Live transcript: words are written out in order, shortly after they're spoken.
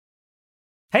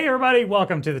Hey, everybody.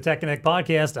 Welcome to the Tech Connect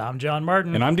podcast. I'm John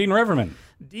Martin. And I'm Dean Reverman.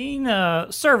 Dean,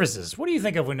 services. What do you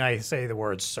think of when I say the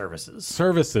word services?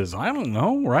 Services. I don't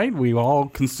know, right? We all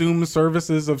consume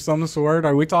services of some sort.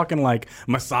 Are we talking like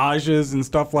massages and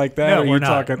stuff like that? No, Are we're you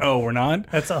not. talking? Oh, we're not?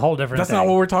 That's a whole different That's thing. not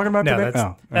what we're talking about No,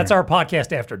 today? that's our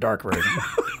podcast after dark version.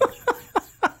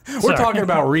 We're talking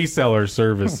about reseller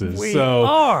services. We so,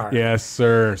 are. Yes,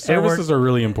 sir. Services are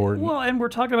really important. Well, and we're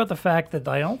talking about the fact that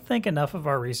I don't think enough of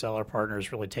our reseller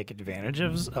partners really take advantage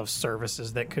of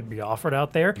services that could be offered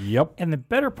out there. Yep. And the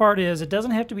better part is it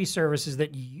doesn't have to be services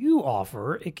that you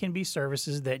offer. It can be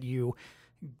services that you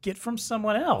get from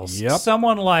someone else. Yep.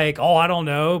 Someone like, I don't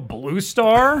know, Blue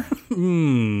Star.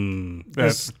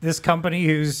 This company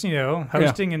who's,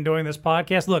 hosting and doing this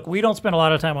podcast. Look, we don't spend a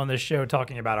lot of time on this show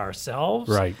talking about ourselves.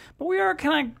 Right. But we are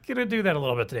kind of going to do that a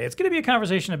little bit today. It's going to be a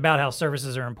conversation about how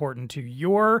services are important to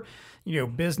your,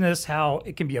 business, how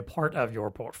it can be a part of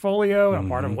your portfolio and a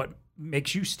part of what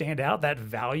makes you stand out, that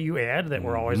value add that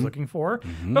we're always looking for.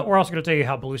 But we're also going to tell you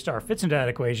how Blue Star fits into that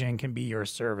equation and can be your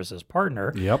services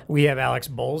partner. Yep. We have Alex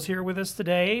Bowles here with us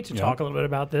today to talk a little bit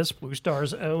about this, Blue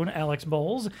Star's own Alex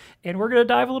Bowles. And we're going to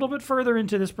dive a little bit further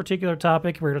into this particular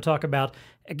topic. We're going to talk about,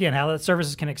 again, how that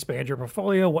services can expand your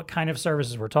portfolio, what kind of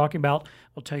services we're talking about.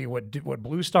 We'll tell you what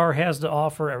Blue Star has to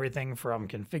offer, everything from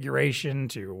configuration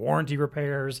to warranty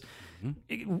repairs.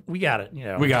 We got it.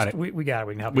 We got it. We got it.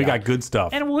 We can help We you got out. good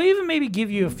stuff. And we'll even maybe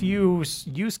give you a few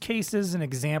use cases and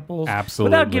examples.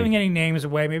 Absolutely. Without giving any names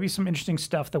away, maybe some interesting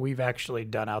stuff that we've actually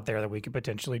done out there that we could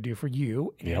potentially do for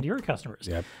you and your customers.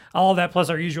 Yep. All that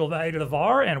plus our usual value to the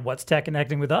VAR and what's tech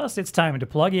connecting with us. It's time to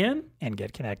plug in and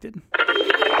get connected.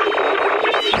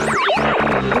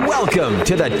 Welcome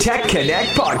to the Tech Connect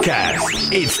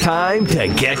podcast. It's time to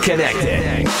get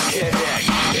connected.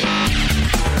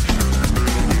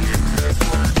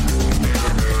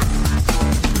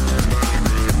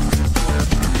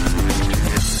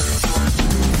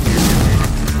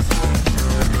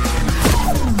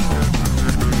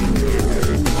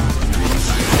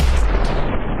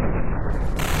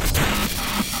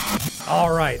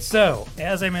 All right, so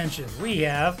as I mentioned, we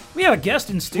have a guest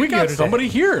in studio We got today. somebody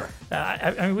here.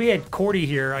 I mean, we had Cordy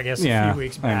here, I guess, a Yeah, few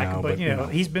weeks I back, know, but but,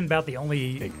 he's been about the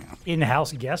only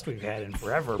in-house guest we've had in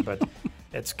forever. But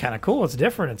it's kind of cool. It's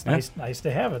different. It's nice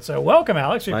to have it. So welcome,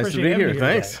 Alex. We Nice to appreciate be having here. you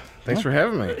Thanks. today. Thanks for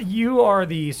having me. You are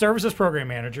the services program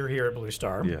manager here at Blue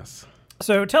Star. Yes.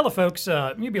 So tell the folks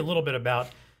maybe a little bit about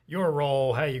your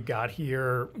role, how you got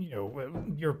here,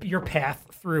 your path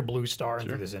through Blue Star and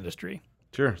through this industry.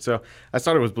 Sure. So I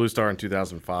started with Blue Star in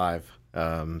 2005,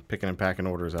 picking and packing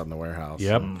orders out in the warehouse.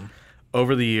 Yep.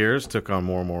 Over the years, took on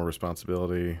more and more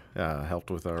responsibility, helped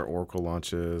with our Oracle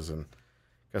launches and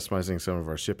customizing some of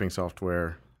our shipping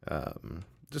software,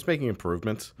 just making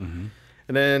improvements. And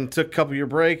then took a couple-year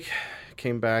break,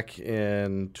 came back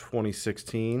in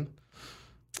 2016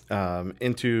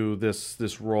 into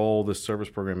this role, this service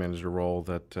program manager role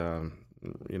that,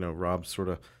 Rob sort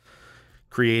of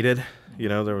created.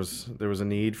 There was a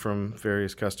need from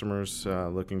various customers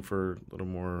looking for a little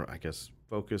more,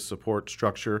 focus, support,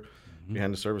 structure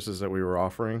behind the services that we were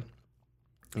offering,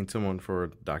 and someone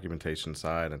for documentation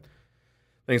side and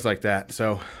things like that.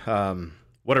 So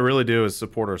what I really do is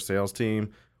support our sales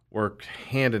team, work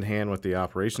hand in hand with the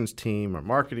operations team, our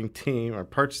marketing team, our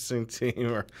purchasing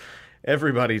team, or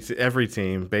every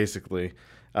team basically,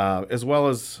 as well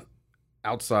as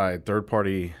outside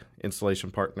third-party installation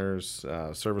partners,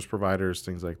 service providers,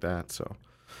 things like that. So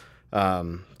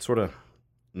sort of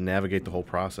navigate the whole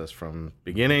process from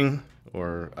beginning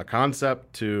or a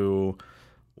concept to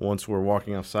once we're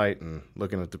walking off site and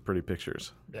looking at the pretty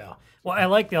pictures. Yeah. Well, I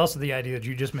like also the idea that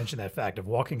you just mentioned, that fact of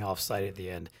walking off site at the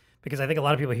end, because I think a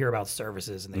lot of people hear about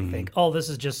services and they think, this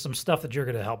is just some stuff that you're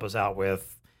going to help us out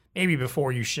with maybe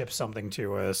before you ship something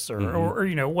to us or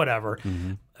whatever.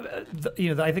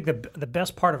 I think the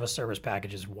best part of a service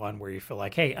package is one where you feel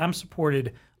like, hey, I'm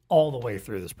supported all the way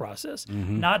through this process,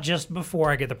 not just before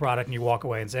I get the product and you walk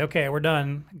away and say, okay, we're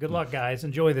done. Good luck, guys.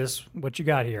 Enjoy this, what you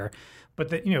got here. But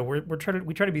that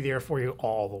we try to be there for you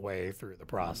all the way through the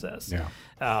process. Yeah.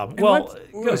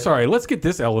 Let's get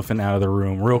this elephant out of the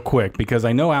room real quick, because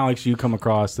I know, Alex, you come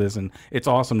across this, and it's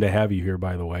awesome to have you here,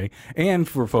 by the way. And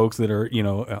for folks that are,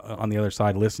 on the other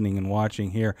side listening and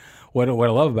watching here, what I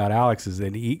love about Alex is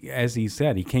that he, as he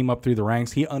said, he came up through the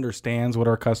ranks. He understands what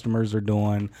our customers are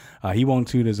doing. He won't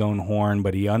toot his own horn,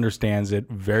 but he understands it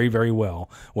very, very well,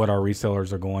 what our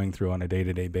resellers are going through on a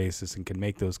day-to-day basis, and can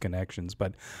make those connections.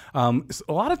 But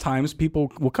a lot of times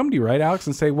people will come to you, right, Alex,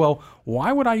 and say, well,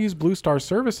 why would I use Blue Star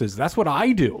Services? That's what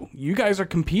I do. You guys are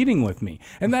competing with me.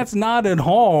 And that's not at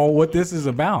all what this is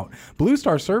about. Blue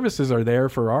Star Services are there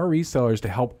for our resellers to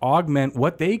help augment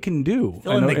what they can do.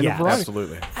 Fill in the gaps.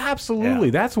 Absolutely. Absolutely.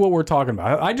 That's what we're talking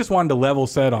about. I just wanted to level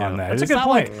set on that. That's a It's good not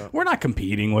point. like we're not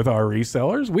competing with our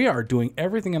resellers. We are doing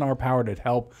everything in our power to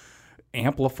help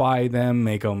amplify them,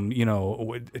 make them,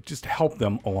 just help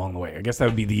them along the way. I guess that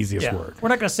would be the easiest word. We're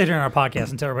not going to sit here on our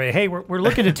podcast and tell everybody, hey, we're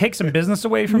looking to take some business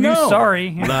away from you. No. Sorry.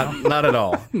 Not at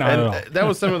all. Not and at all. That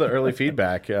was some of the early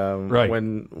feedback Right.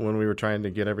 when we were trying to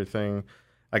get everything,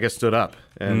 I guess, stood up,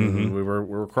 and we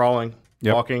were crawling,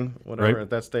 Yep. walking, whatever Right. at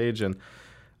that stage. And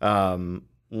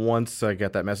once I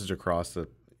got that message across that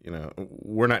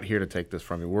we're not here to take this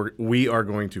from you. We are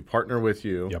going to partner with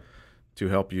you Yep. to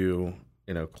help you.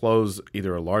 Close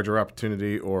either a larger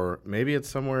opportunity, or maybe it's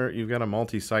somewhere you've got a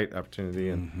multi-site opportunity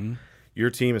and your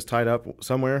team is tied up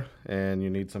somewhere and you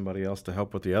need somebody else to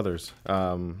help with the others.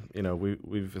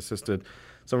 We've assisted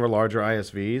some of our larger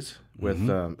ISVs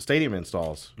with stadium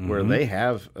installs where they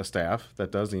have a staff that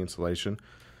does the installation,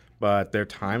 but their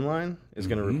timeline is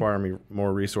going to require me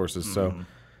more resources. So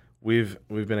we've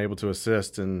been able to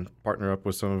assist and partner up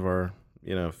with some of our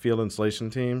field installation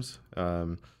teams.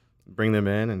 Bring them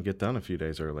in and get done a few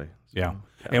days early. Yeah.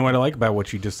 And what I like about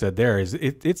what you just said there is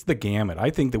it's the gamut. I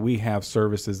think that we have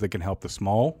services that can help the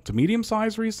small to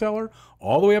medium-sized reseller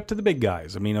all the way up to the big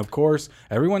guys. I mean, of course,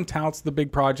 everyone touts the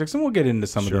big projects, and we'll get into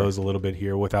some of those a little bit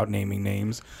here without naming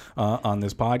names on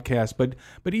this podcast.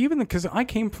 But even because I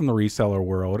came from the reseller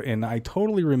world, and I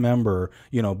totally remember,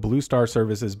 Blue Star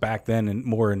Services back then and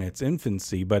more in its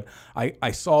infancy, but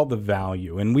I saw the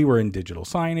value, and we were in digital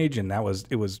signage, and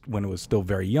it was when it was still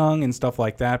very young and stuff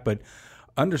like that. But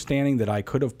understanding that I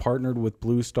could have partnered with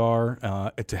Blue Star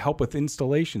to help with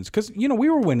installations, because we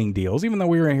were winning deals, even though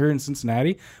we were here in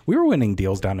Cincinnati. We were winning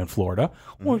deals down in Florida.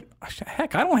 Well,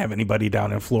 heck, I don't have anybody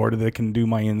down in Florida that can do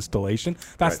my installation.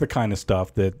 That's the kind of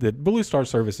stuff that Blue Star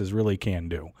Services really can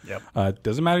do. Yep.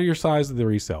 Doesn't matter your size of the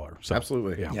reseller. So,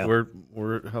 Absolutely. Yeah. Yep.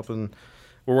 We're helping.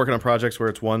 We're working on projects where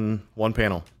it's one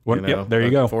panel. Yep, there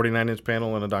you go. 49-inch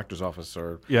panel in a doctor's office,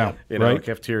 or Yeah, a right.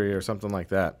 cafeteria or something like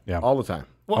that. Yeah. All the time.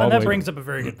 Well, All and the that way brings up a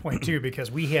very good point, too, because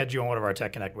we had you on one of our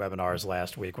Tech Connect webinars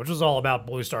last week, which was all about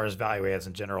Blue Star's value adds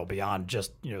in general beyond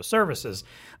just, services.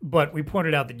 But we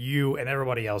pointed out that you and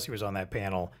everybody else who was on that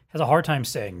panel has a hard time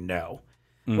saying no.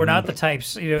 We're not the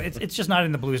types, it's just not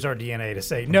in the Blue Star DNA to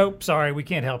say, nope, sorry, we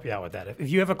can't help you out with that. If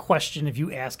you have a question, if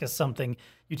you ask us something,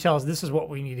 you tell us this is what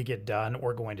we need to get done,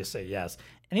 we're going to say yes.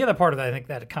 And the other part of that, I think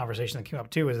that conversation that came up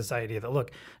too, is this idea that,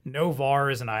 look, no VAR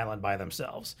is an island by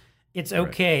themselves. It's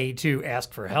okay to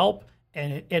ask for help,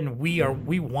 and we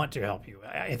want to help you.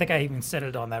 I think I even said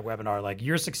it on that webinar, like,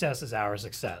 your success is our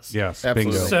success. Yes,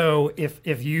 Absolutely. bingo. So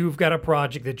if you've got a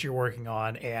project that you're working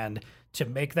on, and to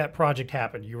make that project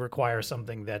happen, you require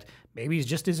something that maybe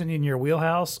just isn't in your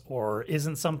wheelhouse, or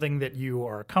isn't something that you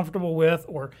are comfortable with,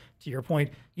 or to your point,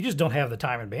 you just don't have the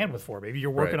time and bandwidth for. Maybe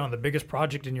you're working on the biggest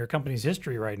project in your company's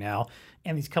history right now,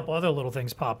 and these couple other little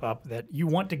things pop up that you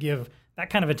want to give that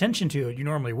kind of attention to you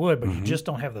normally would, but you just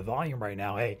don't have the volume right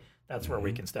now. Hey, that's where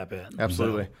we can step in.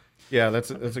 Absolutely. Yeah,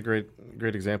 that's a great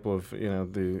example of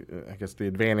the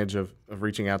advantage of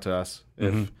reaching out to us.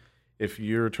 If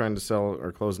you're trying to sell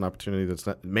or close an opportunity that's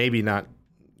maybe not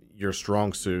your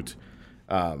strong suit,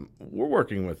 we're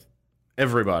working with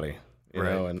everybody, you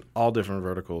know, and all different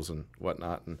verticals and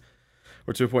whatnot. And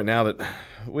we're to a point now that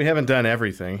we haven't done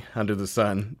everything under the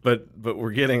sun, but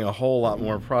we're getting a whole lot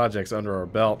more projects under our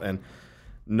belt, and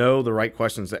know the right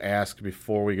questions to ask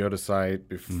before we go to site,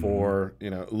 before,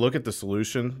 look at the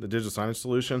solution, the digital signage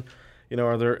solution.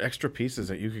 Are there extra pieces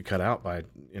that you could cut out by,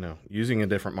 using a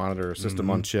different monitor or system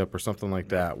on chip or something like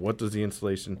that? What does the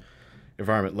installation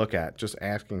environment look at? Just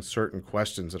asking certain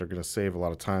questions that are going to save a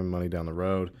lot of time and money down the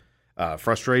road.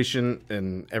 Frustration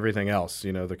and everything else.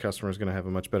 The customer is going to have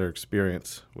a much better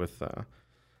experience with,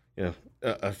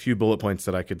 a few bullet points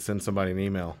that I could send somebody an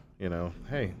email.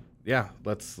 Hey, yeah,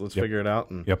 let's figure it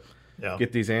out and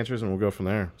get these answers, and we'll go from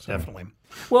there. So. Definitely.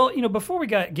 Well, before we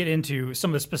get into some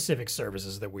of the specific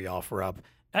services that we offer up,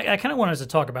 I kind of wanted us to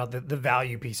talk about the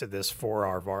value piece of this for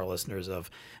our VAR listeners of,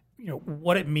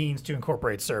 what it means to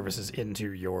incorporate services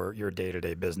into your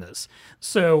day-to-day business.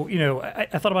 So,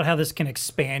 I thought about how this can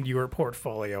expand your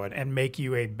portfolio and make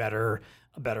you a better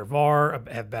a better VAR,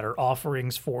 have better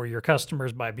offerings for your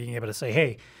customers by being able to say,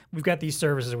 hey, we've got these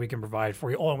services we can provide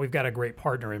for you. Oh, and we've got a great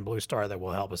partner in Blue Star that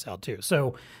will help us out too.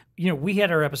 So, we had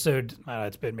our episode,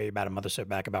 it's been maybe about a month or so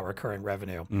back, about recurring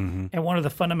revenue. And one of the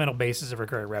fundamental bases of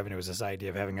recurring revenue is this idea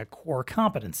of having a core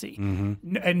competency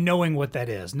and knowing what that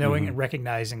is, knowing and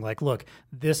recognizing, like, look,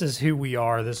 this is who we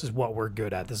are. This is what we're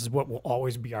good at. This is what will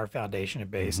always be our foundation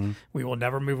and base. We will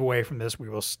never move away from this. We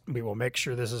will make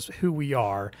sure this is who we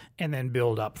are, and then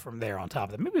build up from there on top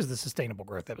of that. Maybe it was the sustainable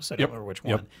growth episode. I don't remember which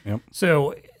one.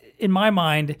 So in my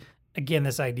mind, again,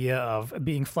 this idea of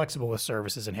being flexible with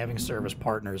services and having service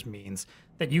partners means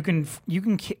that you can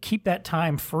keep that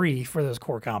time free for those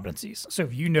core competencies. So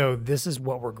if this is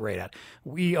what we're great at,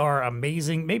 we are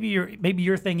amazing. Maybe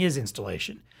your thing is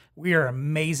installation. We are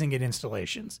amazing at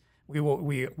installations. We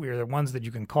are the ones that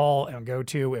you can call and go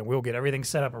to, and we'll get everything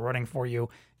set up and running for you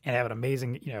and have an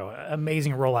amazing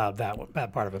rollout of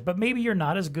that part of it. But maybe you're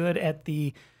not as good at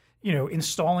the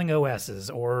installing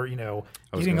OSs or,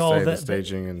 getting all of the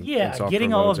staging and software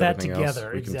getting all modes, of that everything else.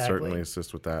 together. We can certainly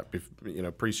assist with that,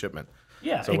 pre-shipment.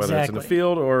 Yeah, so whether it's in the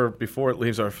field or before it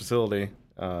leaves our facility,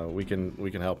 we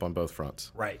can help on both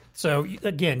fronts. Right. So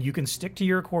again, you can stick to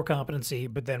your core competency,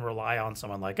 but then rely on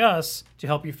someone like us to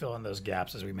help you fill in those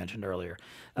gaps, as we mentioned earlier.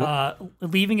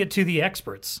 Leaving it to the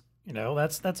experts.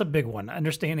 That's a big one.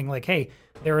 Understanding, like, hey,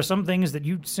 there are some things that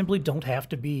you simply don't have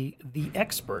to be the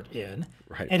expert in.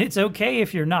 Right. And it's okay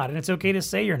if you're not. And it's okay to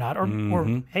say you're not. Or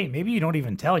hey, maybe you don't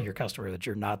even tell your customer that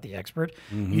you're not the expert.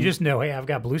 You just know, hey, I've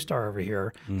got Blue Star over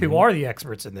here who are the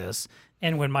experts in this.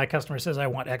 And when my customer says I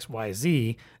want X, Y,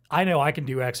 Z, I know I can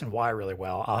do X and Y really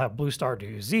well. I'll have Blue Star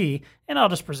do Z, and I'll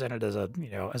just present it as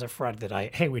a front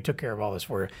that we took care of all this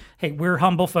for you. Hey, we're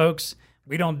humble folks.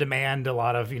 We don't demand a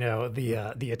lot of,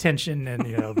 the attention and,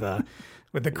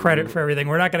 with the credit for everything.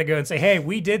 We're not going to go and say, hey,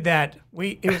 we did that.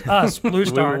 It was us, Blue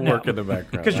Star. We will work in the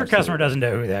background. Because your customer doesn't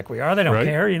know who the heck we are. They don't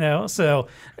care, So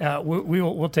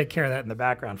we'll take care of that in the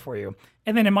background for you.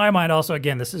 And then in my mind also,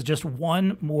 again, this is just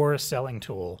one more selling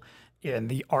tool in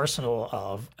the arsenal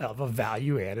of a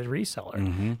value-added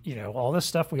reseller. All this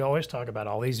stuff we always talk about,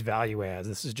 all these value adds,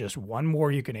 this is just one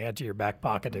more you can add to your back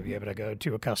pocket to be able to go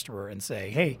to a customer and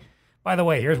say, hey, by the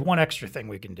way, here's one extra thing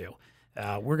we can do.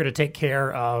 We're going to take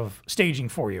care of staging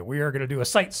for you. We are going to do a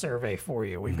site survey for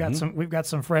you. We've got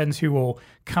some friends who will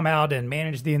come out and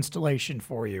manage the installation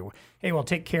for you. Hey, we'll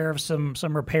take care of some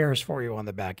repairs for you on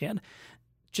the back end.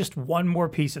 Just one more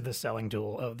piece of the selling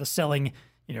tool, of the selling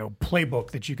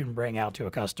playbook that you can bring out to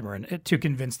a customer and to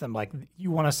convince them, like, you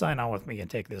want to sign on with me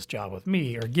and take this job with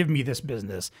me or give me this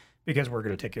business because we're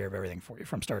going to take care of everything for you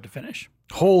from start to finish.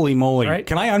 Holy moly. Right?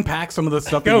 Can I unpack some of the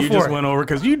stuff that you just went over?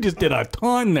 Because you just did a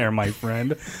ton there, my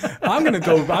friend. I'm going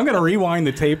to rewind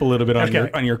the tape a little bit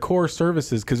on your core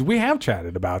services, because we have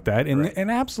chatted about that.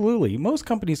 And absolutely, most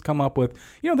companies come up with,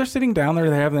 they're sitting down there,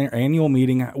 they have their annual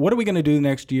meeting. What are we going to do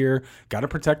next year? Got to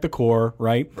protect the core,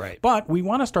 right? Right. But we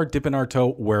want to start dipping our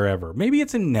toe wherever. Maybe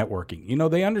it's in networking.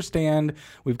 They understand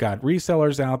we've got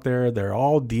resellers out there. They're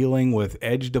all dealing with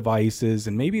edge devices,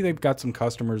 and maybe they've got some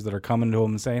customers that are coming to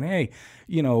them and saying, hey,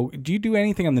 do you do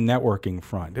anything on the networking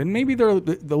front? And maybe they're a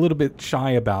little bit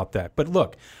shy about that. But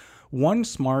look, one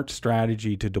smart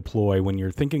strategy to deploy when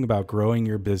you're thinking about growing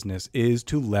your business is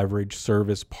to leverage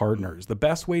service partners. The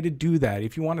best way to do that,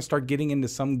 if you want to start getting into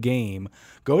some game,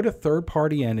 go to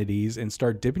third-party entities and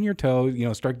start dipping your toe,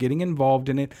 start getting involved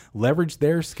in it, leverage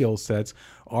their skill sets.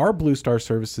 Our Blue Star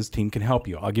Services team can help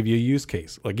you. I'll give you a use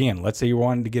case. Again, let's say you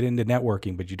wanted to get into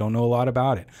networking, but you don't know a lot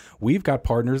about it. We've got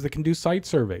partners that can do site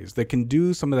surveys, that can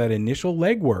do some of that initial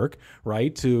legwork,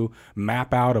 right, to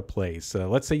map out a place.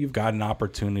 Let's say you've got an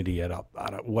opportunity at a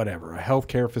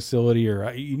healthcare facility,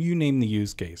 or you name the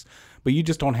use case, but you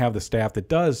just don't have the staff that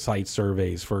does site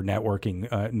surveys for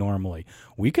networking normally.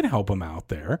 We can help them out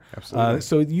there. Absolutely.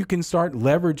 So you can start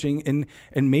leveraging,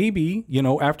 and maybe,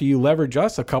 after you leverage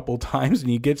us a couple times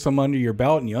and you get some under your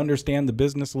belt and you understand the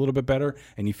business a little bit better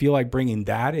and you feel like bringing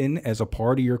that in as a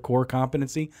part of your core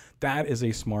competency, that is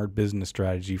a smart business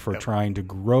strategy for trying to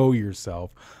grow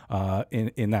yourself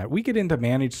in that. We get into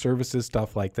managed services,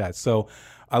 stuff like that. So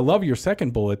I love your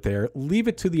second bullet there. Leave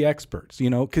it to the experts,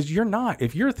 because you're not.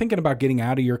 If you're thinking about getting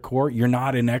out of your core, you're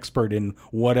not an expert in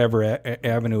whatever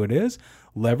avenue it is.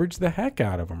 Leverage the heck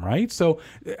out of them, right? So,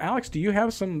 Alex, do you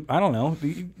have some, I don't know,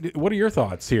 what are your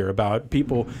thoughts here about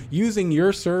people using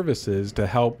your services to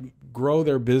help grow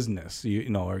their business,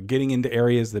 or getting into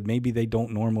areas that maybe they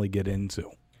don't normally get into?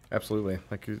 Absolutely.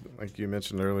 Like you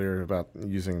mentioned earlier about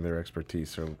using their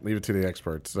expertise, or leave it to the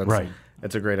experts.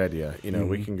 That's a great idea.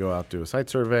 We can go out, do a site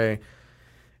survey,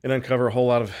 and uncover a whole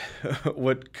lot of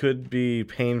what could be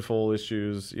painful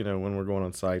issues, when we're going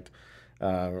on site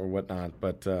or whatnot.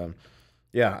 But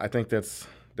yeah, I think that's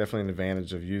definitely an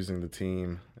advantage of using the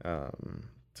team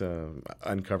to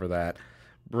uncover that,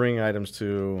 bring items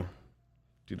to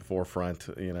the forefront,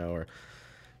 or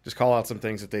just call out some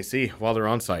things that they see while they're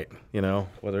on site,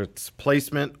 whether it's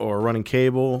placement or running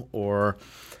cable or,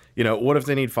 what if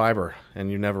they need fiber and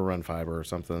you never run fiber or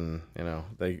something,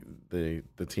 the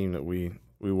team that we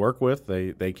work with,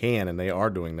 they can, and they are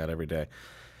doing that every day.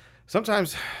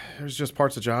 Sometimes there's just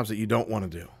parts of jobs that you don't want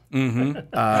to do. Mm-hmm.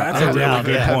 That's a really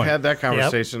good point. I've had that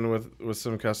conversation with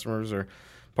some customers or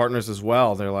partners as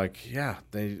well. They're like, yeah,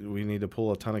 we need to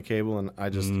pull a ton of cable, and I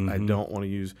don't want to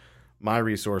use my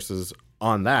resources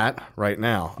on that right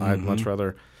now. I'd much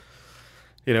rather,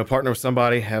 partner with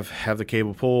somebody, have the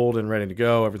cable pulled and ready to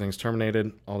go. Everything's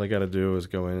terminated. All they got to do is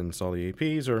go in and install the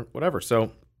APs or whatever.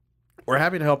 So we're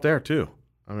happy to help there too.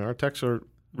 I mean, our techs are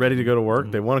ready to go to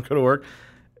work. They want to go to work.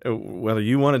 Whether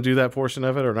you want to do that portion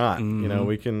of it or not,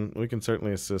 we can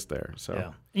certainly assist there. So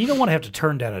yeah. You don't want to have to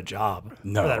turn down a job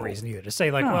for that reason either. To say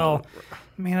well,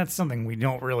 man, that's something we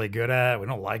don't really good at. We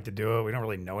don't like to do it. We don't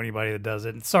really know anybody that does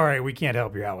it. And sorry, we can't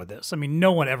help you out with this. I mean,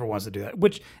 no one ever wants to do that.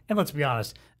 And let's be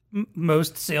honest,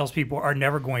 most salespeople are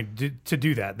never going to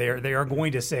do that. They are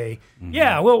going to say,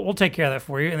 yeah, we'll take care of that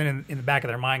for you. And then in the back of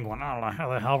their mind going, I don't know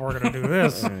how the hell we're going to do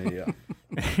this. Yeah.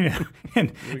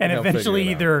 and eventually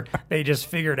either they just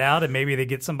figure it out and maybe they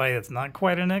get somebody that's not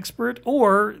quite an expert,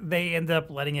 or they end up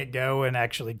letting it go and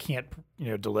actually can't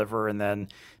deliver, and then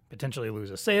potentially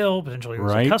lose a sale, potentially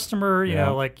lose a customer.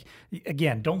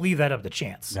 Again, don't leave that up to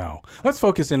chance. No. Let's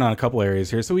focus in on a couple areas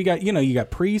here. So we got, you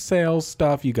got pre-sales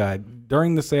stuff, you got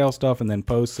during the sale stuff, and then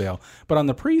post-sale. But on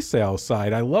the pre-sale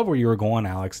side, I love where you were going,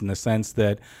 Alex, in the sense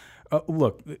that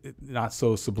look, not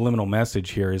so subliminal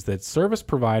message here is that service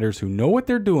providers who know what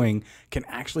they're doing can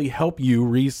actually help you,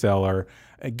 reseller,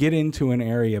 get into an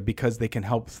area because they can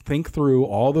help think through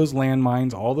all those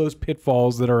landmines, all those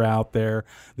pitfalls that are out there.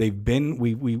 We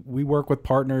work with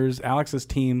partners. Alex's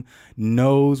team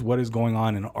knows what is going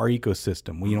on in our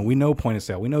ecosystem. We know point of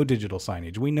sale, we know digital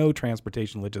signage, we know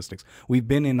transportation logistics. We've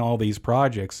been in all these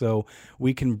projects, so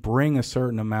we can bring a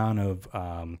certain amount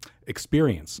of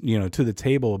experience, to the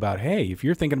table about, hey, if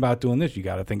you're thinking about doing this, you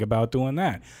got to think about doing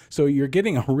that. So you're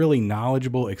getting a really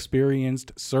knowledgeable,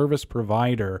 experienced service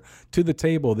provider to the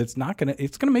table that's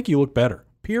it's going to make you look better,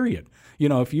 period.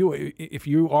 If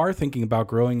you are thinking about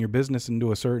growing your business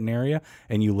into a certain area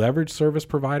and you leverage service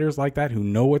providers like that who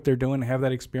know what they're doing and have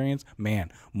that experience,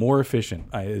 man, more efficient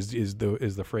is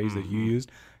the phrase that you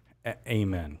used.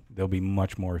 Amen. They'll be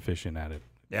much more efficient at it.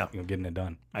 Yeah, getting it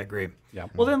done. I agree. Yeah.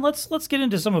 Well, then let's get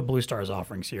into some of Blue Star's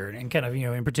offerings here, and kind of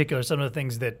in particular some of the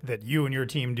things that you and your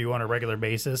team do on a regular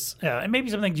basis, and maybe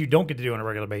some things you don't get to do on a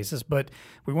regular basis. But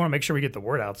we want to make sure we get the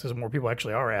word out because more people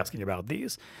actually are asking about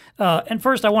these. And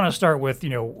first, I want to start with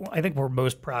I think we're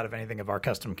most proud of anything of our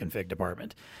custom config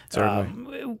department,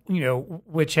 certainly.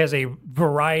 Which has a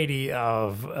variety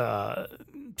of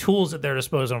tools at their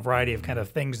disposal, a variety of kind of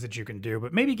things that you can do,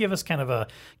 but maybe give us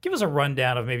a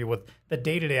rundown of maybe what the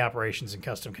day-to-day operations in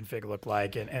custom config look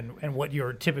like and what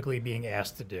you're typically being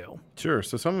asked to do. Sure.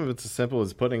 So some of it's as simple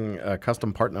as putting a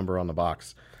custom part number on the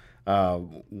box.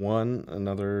 Another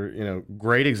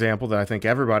great example that I think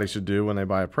everybody should do when they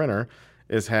buy a printer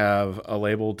is have a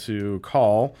label to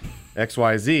call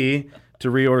XYZ to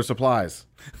reorder supplies.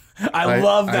 I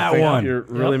love that one. You're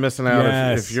really missing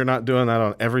out if you're not doing that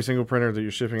on every single printer that you're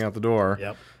shipping out the door.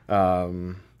 Yep.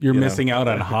 You're missing out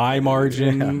on high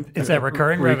margin. Yeah. It's that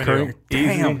recurring revenue.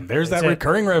 Damn, there's that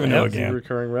recurring revenue again.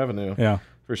 Recurring revenue. Yeah,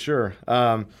 for sure.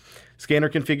 Scanner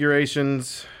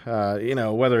configurations,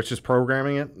 whether it's just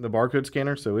programming it, the barcode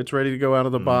scanner, so it's ready to go out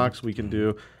of the box. We can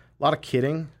do a lot of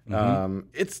kitting.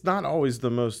 It's not always the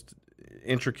most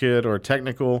intricate or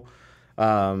technical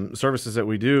services that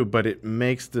we do, but it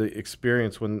makes the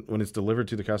experience when it's delivered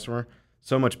to the customer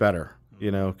so much better,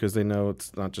 because they know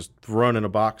it's not just thrown in a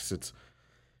box. It's,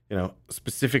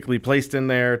 specifically placed in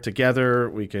there together.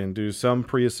 We can do some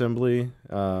pre-assembly,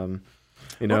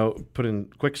 put in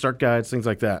quick start guides, things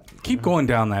like that. Keep going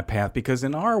down that path, because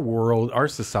in our world, our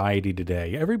society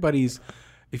today,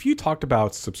 if you talked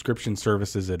about subscription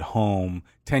services at home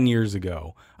 10 years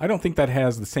ago, I don't think that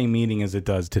has the same meaning as it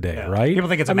does today, right? People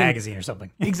think it's a magazine or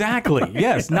something. Exactly.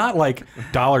 Yes. Not like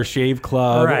Dollar Shave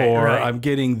Club or right. I'm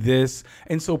getting this.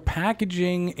 And so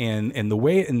packaging and the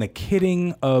way and the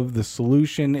kitting of the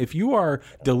solution, if you are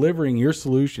delivering your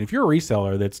solution, if you're a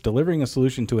reseller that's delivering a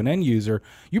solution to an end user,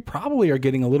 you probably are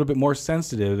getting a little bit more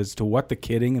sensitive as to what the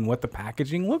kitting and what the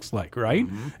packaging looks like, right?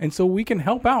 And so we can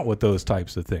help out with those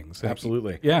types of things.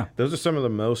 Absolutely. Yeah. Those are some of the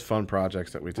most fun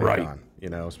projects that we take Right. on,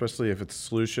 especially if it's a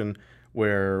solution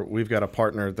where we've got a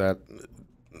partner that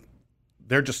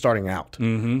they're just starting out.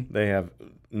 Mm-hmm. They have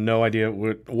no idea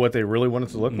what they really want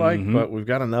it to look like, but we've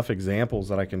got enough examples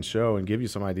that I can show and give you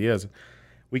some ideas.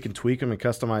 We can tweak them and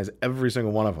customize every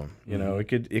single one of them.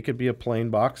 It could be a plain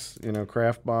box,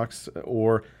 craft box,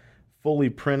 or fully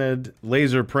printed,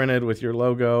 laser printed with your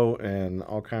logo and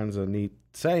all kinds of neat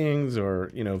sayings or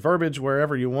verbiage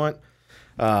wherever you want,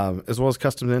 as well as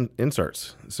custom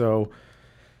inserts. So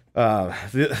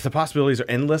the possibilities are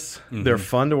endless. They're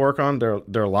fun to work on.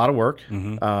 They're a lot of work,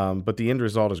 but the end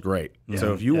result is great.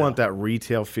 So if you want that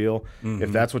retail feel,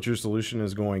 if that's what your solution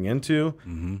is going into,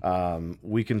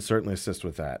 we can certainly assist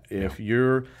with that. If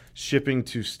you're shipping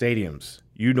to stadiums,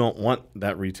 you don't want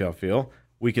that retail feel,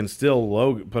 we can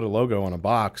still put a logo on a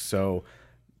box so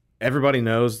everybody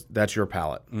knows that's your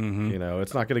pallet.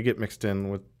 It's not going to get mixed in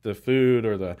with the food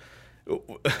or the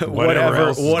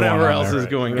whatever else is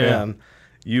going on.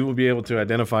 You will be able to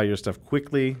identify your stuff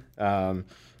quickly. And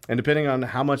depending on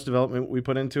how much development we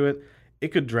put into it, it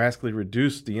could drastically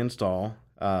reduce the install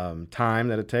time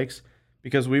that it takes,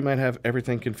 because we might have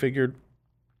everything configured,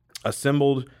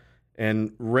 assembled,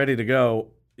 and ready to go.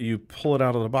 You pull it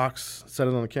out of the box, set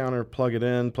it on the counter, plug in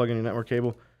your network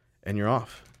cable, and you're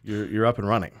off. You're up and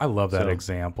running. I love that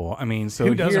example. I mean, so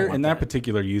Who doesn't here want in that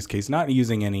particular use case, not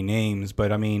using any names,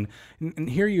 but I mean,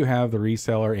 here you have the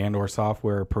reseller and or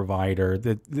software provider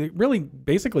that really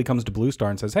basically comes to Blue Star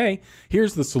and says, hey,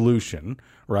 here's the solution,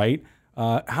 right?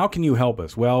 How can you help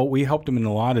us? Well, we helped them in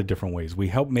a lot of different ways. We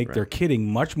help make their kitting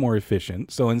much more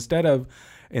efficient. So instead of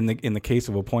in the case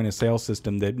of a point of sale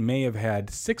system that may have had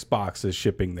 6 boxes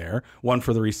shipping there, one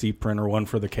for the receipt printer, one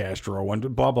for the cash drawer, one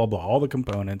blah, blah, blah, all the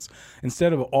components.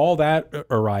 Instead of all that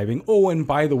arriving, and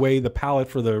by the way, the pallet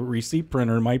for the receipt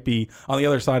printer might be on the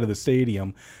other side of the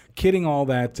stadium, kitting all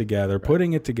that together,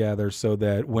 putting it together so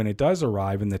that when it does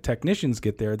arrive and the technicians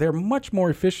get there, they're much more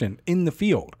efficient in the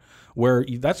field.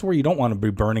 That's where you don't want to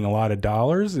be burning a lot of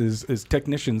dollars is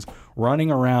technicians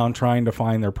running around trying to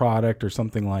find their product or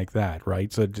something like that, right?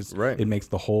 So it makes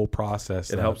the whole process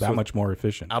that much more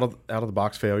efficient. Out of the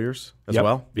box failures as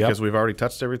well, because we've already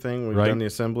touched everything. We've done the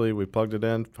assembly. We plugged it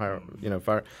in.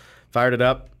 Fired it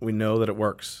up. We know that it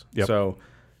works. So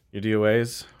your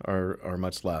DOAs are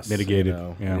much less mitigated.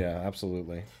 Yeah,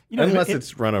 absolutely. Unless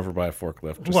it's run over by a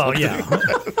forklift. Well,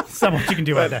 so much you can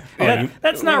do about that.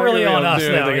 That's not really on us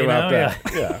now.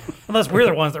 Yeah. Unless we're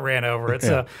the ones that ran over it.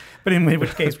 So, but in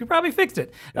which case we probably fixed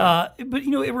it. But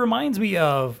it reminds me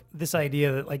of this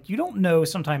idea that you don't know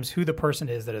sometimes who the person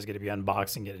is that is going to be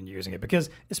unboxing it and using it, because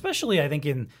especially I think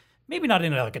in maybe not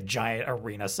in a giant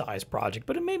arena size project,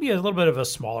 but it may be a little bit of a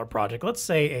smaller project. Let's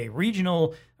say a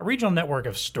regional network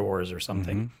of stores or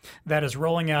something that is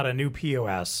rolling out a new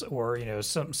POS or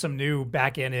some new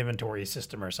back end inventory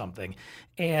system or something,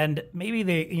 and maybe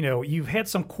you've had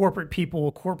some corporate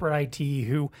people, corporate IT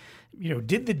who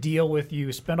did the deal with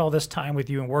you, spent all this time with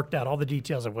you, and worked out all the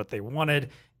details of what they wanted,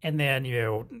 and then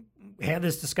had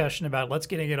this discussion about let's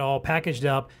getting it all packaged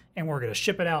up and we're going to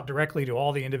ship it out directly to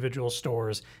all the individual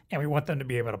stores, and we want them to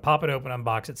be able to pop it open,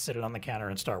 unbox it, sit it on the counter,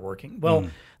 and start working. Well,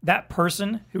 that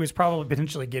person who is probably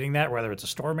potentially getting that, whether it's a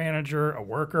store manager, a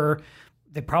worker,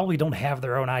 they probably don't have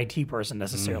their own IT person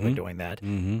necessarily doing that.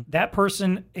 That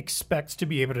person expects to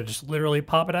be able to just literally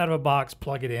pop it out of a box,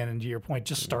 plug it in, and to your point,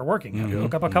 just start working.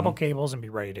 Hook up a couple cables and be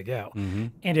ready to go.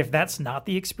 And if that's not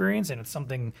the experience and it's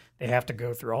something they have to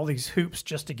go through all these hoops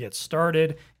just to get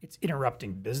started, it's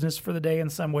interrupting business for the day in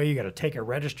some way. You got to take a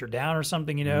register down or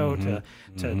something,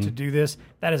 to do this.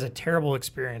 That is a terrible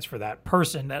experience for that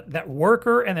person, that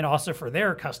worker, and then also for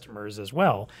their customers as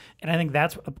well. And I think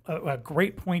that's a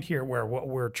great point here where what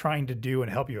we're trying to do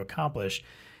and help you accomplish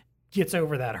gets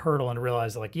over that hurdle and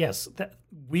realize yes, that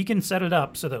we can set it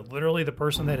up so that literally the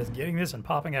person that is getting this and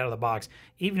popping out of the box,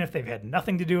 even if they've had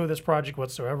nothing to do with this project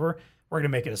whatsoever, we're going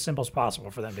to make it as simple as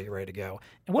possible for them to get ready to go.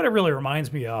 And what it really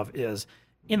reminds me of is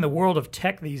in the world of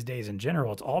tech these days in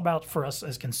general, it's all about, for us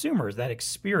as consumers, that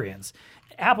experience.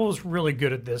 Apple's really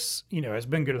good at this, has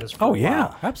been good at this for a while. Oh,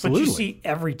 yeah, absolutely. But you see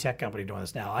every tech company doing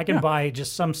this now. I can buy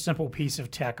just some simple piece of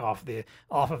tech off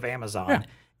of Amazon.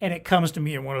 and it comes to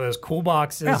me in one of those cool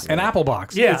boxes. Yeah, an Apple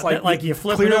box. Yeah, it's like, that, like you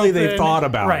flip clearly it open. they've thought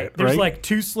about right. it. There's right? like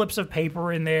 2 slips of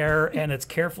paper in there, and it's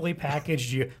carefully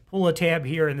packaged. You pull a tab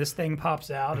here, and this thing pops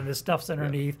out, and this stuff's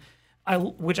underneath.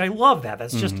 Which I love that.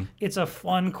 That's just it's a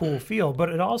fun, cool feel. But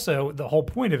it also, the whole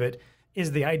point of it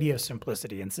is the idea of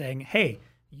simplicity and saying, hey,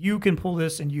 you can pull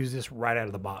this and use this right out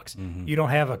of the box. You don't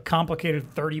have a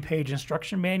complicated 30-page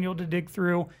instruction manual to dig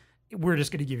through. We're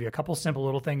just going to give you a couple simple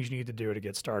little things you need to do to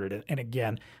get started. And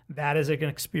again, that is an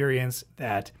experience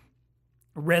that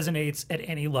resonates at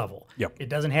any level. Yep. It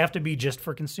doesn't have to be just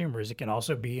for consumers. It can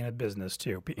also be in a business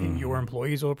too. And your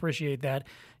employees will appreciate that.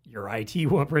 Your IT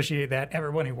will appreciate that.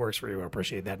 Everyone who works for you will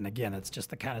appreciate that. And again, it's just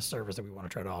the kind of service that we want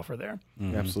to try to offer there.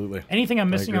 Absolutely. Anything I'm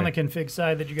missing on the agree. config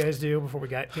side that you guys do before we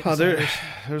get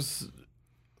There's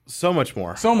so much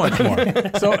more. So much more.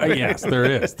 So yes, there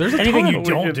is. There's a anything ton you of-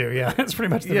 don't do? Yeah, that's pretty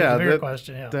much the bigger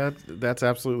question. Yeah. That's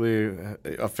absolutely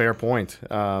a fair point.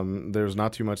 There's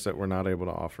not too much that we're not able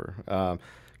to offer. A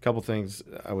couple things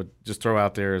I would just throw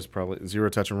out there is probably zero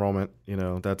touch enrollment.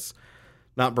 That's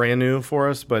not brand new for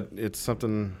us, but it's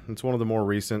one of the more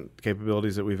recent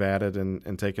capabilities that we've added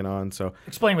and taken on. So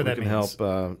Explain what that can means.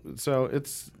 help. So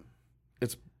it's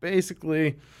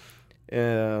basically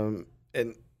an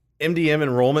MDM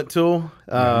enrollment tool,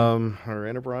 or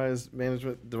enterprise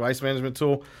device management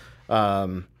tool,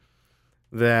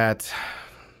 that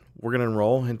we're going to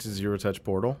enroll into Zero Touch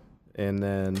Portal, and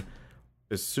then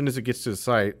as soon as it gets to the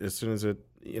site, as soon as it,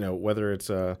 whether it's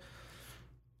a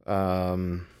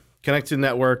connected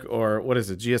network or what is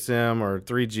it, GSM or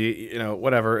 3G,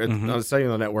 whatever, it's on a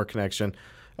cellular network connection,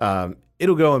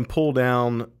 it'll go and pull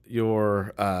down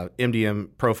your MDM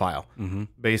profile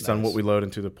based on what we load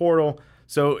into the portal.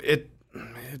 So it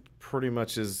pretty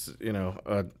much is,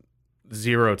 a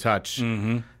zero touch,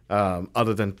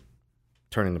 other than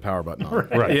turning the power button on.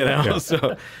 Right.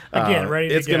 So Again, ready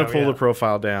to it's going go, to pull yeah. the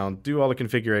profile down, do all the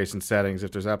configuration settings.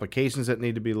 If there's applications that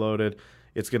need to be loaded,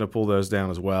 it's going to pull those down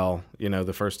as well,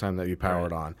 the first time that you power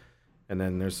it on. And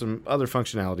then there's some other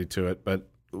functionality to it, but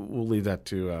we'll leave that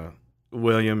to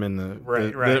William and the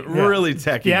really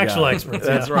techie The actual guy. experts,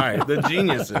 That's yeah. right. The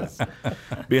geniuses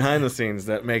behind the scenes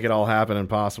that make it all happen and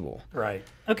possible. Right.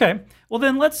 Okay. Well,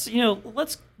 then let's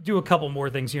do a couple more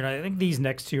things here. I think these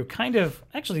next 2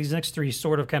 these next 3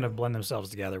 sort of kind of blend themselves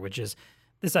together, which is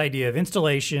this idea of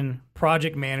installation,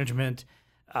 project management,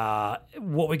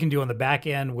 what we can do on the back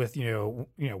end with,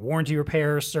 warranty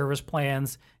repairs, service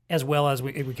plans, as well as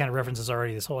we kind of references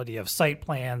already this whole idea of site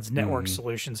plans, network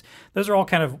solutions. Those are all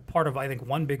kind of part of, I think,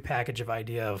 one big package of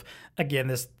idea of,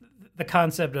 again, the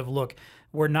concept of, look,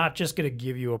 we're not just going to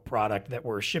give you a product that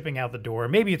we're shipping out the door.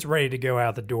 Maybe it's ready to go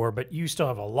out the door, but you still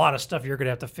have a lot of stuff you're going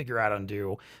to have to figure out and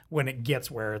do when it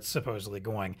gets where it's supposedly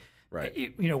going.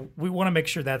 Right. We want to make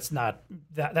sure that's not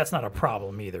a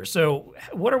problem either. So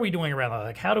what are we doing around that?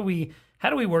 Like, how do we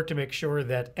work to make sure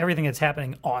that everything that's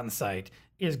happening on site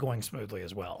is going smoothly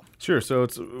as well? Sure. So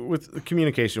it's with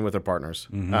communication with our partners.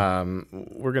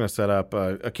 We're going to set up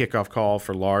a kickoff call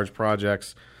for large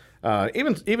projects,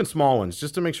 even small ones,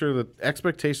 just to make sure that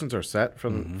expectations are set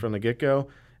from the get-go.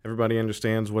 Everybody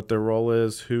understands what their role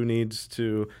is, who needs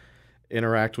to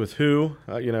interact with who,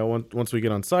 once we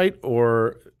get on site,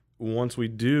 or once we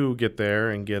do get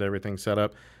there and get everything set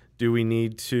up, do we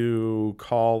need to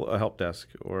call a help desk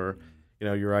or,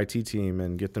 your IT team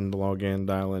and get them to log in,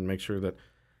 dial in, make sure that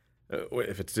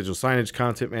if it's digital signage,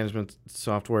 content management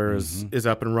software is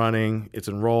up and running, it's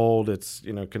enrolled, it's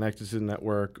connected to the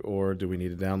network, or do we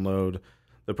need to download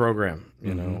the program,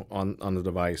 on the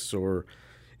device, or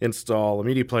install a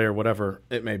media player, whatever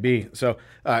it may be. So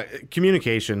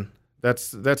communication,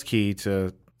 that's key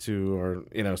to our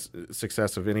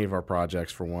success of any of our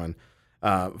projects. For one,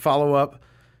 follow up,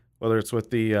 whether it's with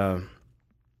the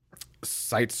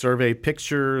site survey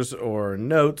pictures or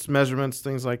notes, measurements,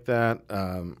 things like that.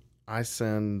 I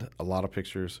send a lot of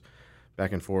pictures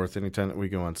back and forth anytime that we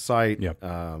go on site. Yep.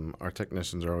 Our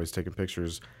technicians are always taking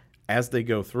pictures as they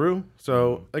go through.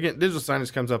 So again, digital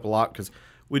signage comes up a lot because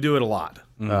we do it a lot.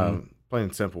 Plain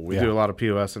and simple. We do a lot of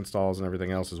POS installs and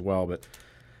everything else as well. But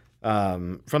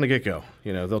from the get-go,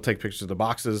 they'll take pictures of the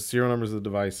boxes, serial numbers of the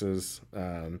devices,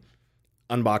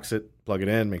 unbox it, plug it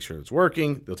in, make sure it's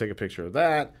working. They'll take a picture of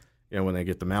that. When they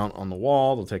get the mount on the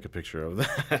wall, they'll take a picture of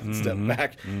that, step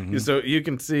back. So you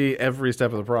can see every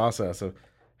step of the process of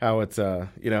how it's, how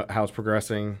it's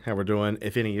progressing, how we're doing.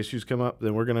 If any issues come up,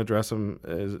 then we're going to address them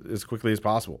as quickly as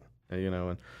possible,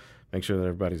 and make sure that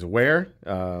everybody's aware,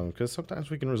 because sometimes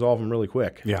we can resolve them really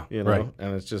quick. Yeah, right.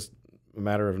 And it's just a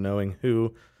matter of knowing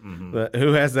who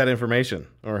has that information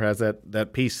or has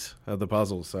that piece of the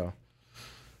puzzle. So,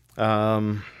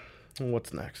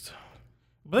 what's next?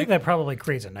 I think that probably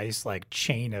creates a nice like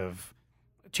chain of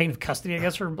custody, I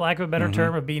guess, for lack of a better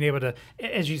term, of being able to,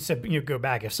 as you said, go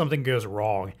back. If something goes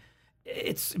wrong,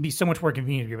 it'd be so much more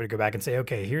convenient to be able to go back and say,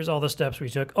 okay, here's all the steps we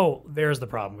took. Oh, there's the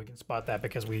problem. We can spot that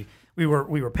because we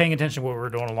were paying attention to what we were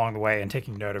doing along the way and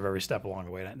taking note of every step along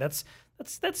the way.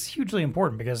 That's hugely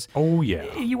important because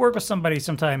you work with somebody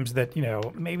sometimes that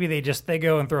maybe they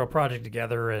go and throw a project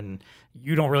together and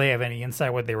you don't really have any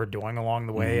insight what they were doing along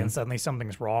the way, and suddenly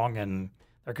something's wrong and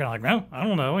they're kind of like, no, I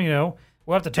don't know,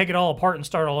 we'll have to take it all apart and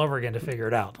start all over again to figure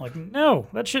it out. Like, no,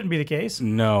 that shouldn't be the case.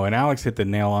 No, and Alex hit the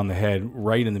nail on the head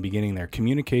right in the beginning there.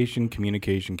 Communication.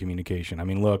 I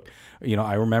mean, look,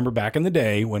 I remember back in the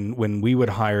day when we would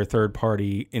hire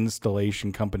third-party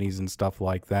installation companies and stuff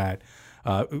like that.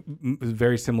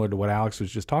 Very similar to what Alex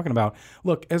was just talking about.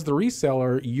 Look, as the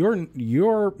reseller,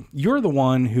 you're the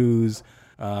one who's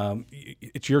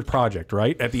it's your project,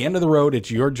 right? At the end of the road, it's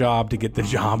your job to get the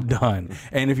job done.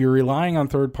 And if you're relying on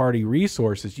third-party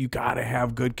resources, you got to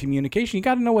have good communication. You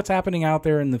got to know what's happening out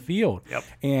there in the field. Yep.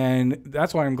 And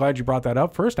that's why I'm glad you brought that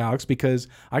up first, Alex, because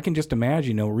I can just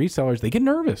imagine, resellers, they get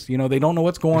nervous. They don't know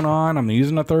what's going on. I'm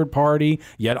using a third party,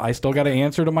 yet I still got to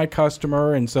answer to my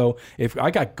customer. And so if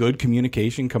I got good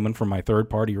communication coming from my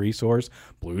third-party resource,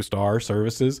 Blue Star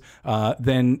Services,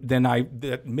 then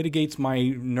that mitigates my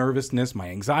nervousness,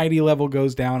 my anxiety level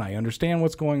goes down. I understand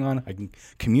what's going on. I can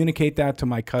communicate that to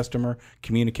my customer.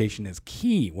 Communication is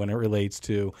key when it relates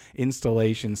to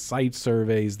installation, site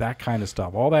surveys, that kind of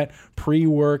stuff. All that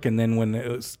pre-work, and then when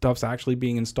the stuff's actually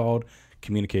being installed,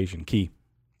 communication key.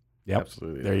 Yep.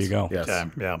 Absolutely. There you go. Yes. Okay,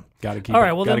 yeah. Got to keep All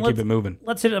right, well, keep it moving.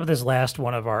 Let's hit up this last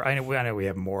one of our. I know we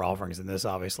have more offerings than this,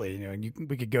 obviously.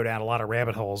 We could go down a lot of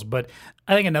rabbit holes, but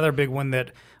I think another big one that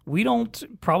we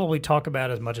don't probably talk about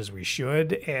as much as we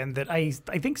should, and that I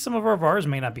think some of our VARs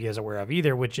may not be as aware of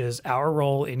either, which is our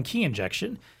role in key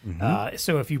injection.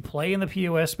 So if you play in the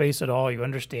POS space at all, you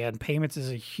understand payments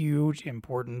is a huge,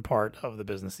 important part of the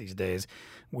business these days.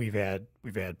 We've had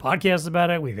podcasts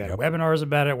about it. We've had webinars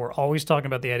about it. We're always talking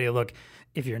about the idea. Look,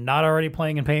 if you're not already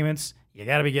playing in payments, you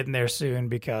got to be getting there soon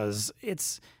because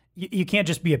you can't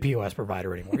just be a POS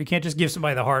provider anymore. You can't just give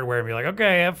somebody the hardware and be like,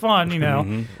 okay, have fun.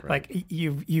 Right. Like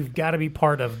you've got to be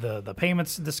part of the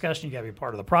payments discussion. You got to be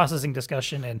part of the processing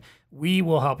discussion, and we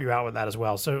will help you out with that as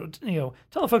well. So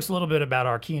tell the folks a little bit about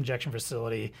our key injection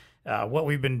facility. What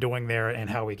we've been doing there and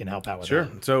how we can help out with that. Sure.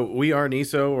 So we are an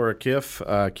ESO or a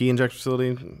KIF, key injection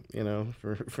facility,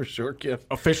 for short, KIF.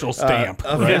 Official stamp.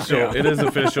 Official. Yeah. It is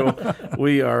official.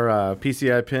 We are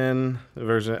PCI PIN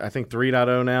version, I think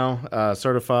 3.0 now,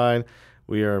 certified.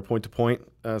 We are point-to-point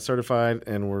certified,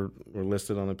 and we're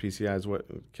listed on the PCI's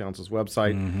Council's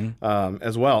website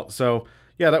as well. So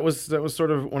yeah, that was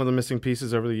sort of one of the missing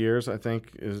pieces over the years. I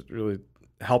think is really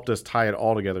helped us tie it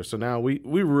all together. So now we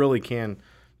really can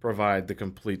provide the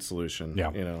complete solution,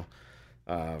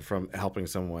 from helping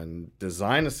someone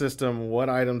design a system, what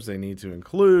items they need to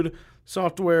include,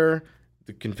 software,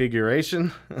 the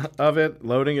configuration of it,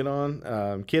 loading it on,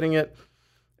 kitting it,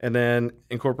 and then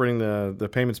incorporating the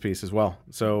payments piece as well.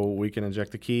 So we can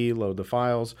inject the key, load the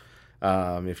files.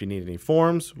 If you need any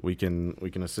forms, we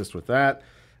can assist with that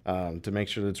to make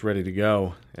sure that it's ready to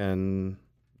go, and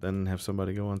then have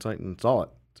somebody go on site and install it.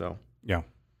 So yeah.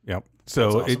 Yep.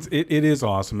 So awesome. it is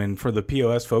awesome. And for the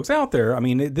POS folks out there, I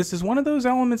mean, this is one of those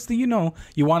elements that,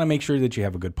 you want to make sure that you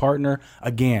have a good partner.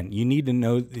 Again, you need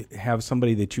to have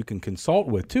somebody that you can consult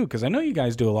with too, because I know you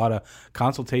guys do a lot of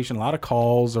consultation, a lot of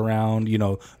calls around,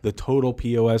 the total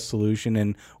POS solution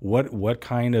and what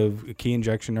kind of key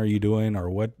injection are you doing, or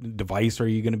what device are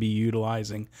you going to be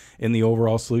utilizing in the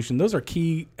overall solution. Those are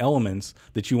key elements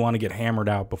that you want to get hammered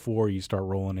out before you start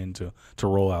rolling into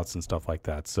rollouts and stuff like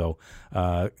that. So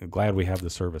glad we have the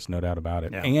service, no doubt about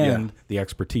it, and the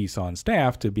expertise on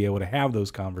staff to be able to have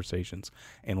those conversations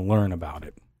and learn about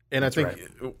it. And that's I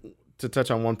think to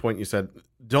touch on one point you said,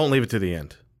 don't leave it to the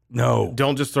end. No,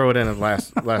 don't just throw it in at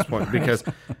last point, because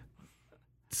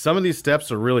some of these steps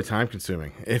are really time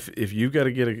consuming. If you've got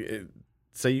to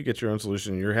say you get your own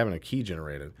solution, you're having a key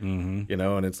generated,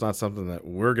 and it's not something that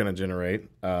we're going to generate.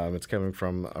 It's coming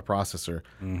from a processor.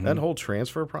 That whole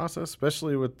transfer process,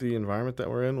 especially with the environment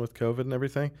that we're in with COVID and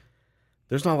everything,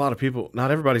 there's not a lot of people. Not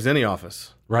everybody's in the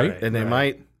office, right? And they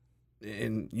might,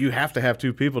 and you have to have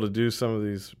two people to do some of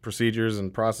these procedures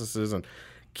and processes and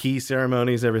key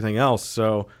ceremonies, everything else.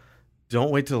 So don't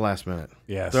wait till the last minute.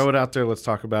 Yes. Throw it out there. Let's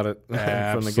talk about it from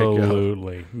the get-go.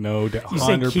 Absolutely. No doubt. You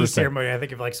say 100%. key ceremony, I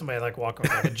think of like somebody like walking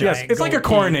with like a giant Yes, it's like a gold key,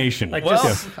 coronation. like Well,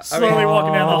 just slowly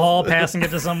walking down the hall, passing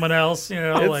it to someone else.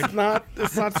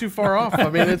 It's not too far off. I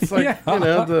mean, it's like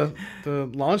the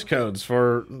launch codes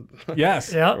for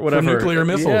Yes. Yeah. For whatever. nuclear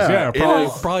missiles. Yeah, Yeah. it probably,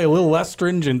 is. probably a little less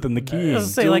stringent than the I was keys. gonna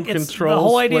say, Dual like it's the control,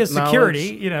 whole idea of split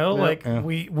security. knowledge. Like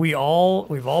we've all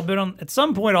been on at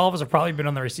some point. All of us have probably been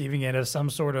on the receiving end of some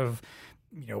sort of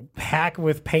hack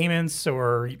with payments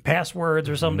or passwords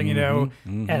or something.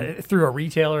 Through a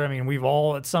retailer. I mean, we've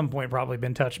all at some point probably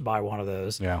been touched by one of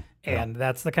those. Yeah. And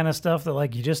that's the kind of stuff that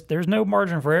like there's no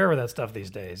margin for error with that stuff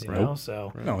these days. You know,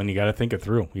 so No, and you got to think it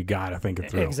through. You got to think it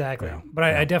through. exactly. Yeah. But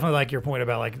I definitely like your point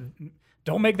about like.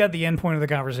 Don't make that the end point of the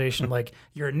conversation. Like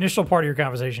your initial part of your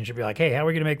conversation should be like, "Hey, how are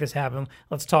we going to make this happen?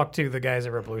 Let's talk to the guys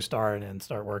over at Blue Star and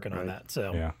start working on that."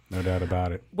 So, Yeah, no doubt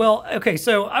about it. well, okay.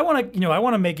 So I want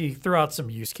to, make you throw out some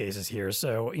use cases here.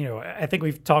 So, I think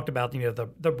we've talked about,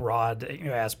 the broad,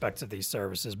 aspects of these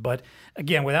services. But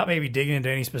again, without maybe digging into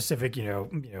any specific,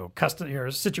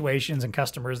 custom situations and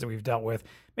customers that we've dealt with,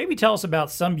 maybe tell us about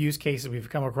some use cases we've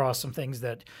come across, some things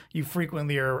that you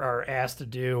frequently are asked to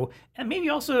do, and maybe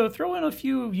also throw in a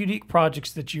few unique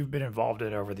projects that you've been involved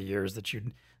in over the years that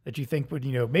you think would,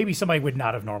 maybe somebody would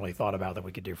not have normally thought about that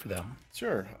we could do for them.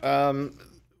 Sure.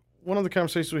 One of the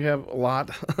conversations we have a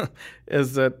lot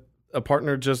is that a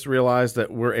partner just realized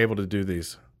that we're able to do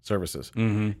these services,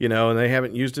 and they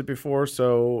haven't used it before,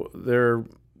 so they're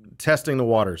testing the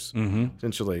waters,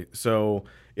 essentially. So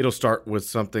it'll start with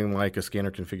something like a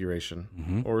scanner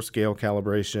configuration or scale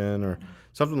calibration or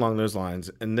something along those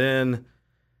lines, and then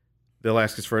they'll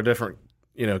ask us for a different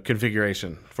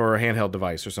configuration for a handheld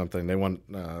device or something. They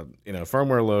want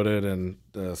firmware loaded and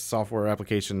the software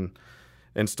application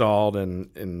installed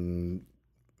and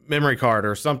memory card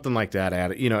or something like that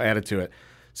added to it.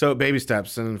 So baby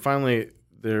steps, and finally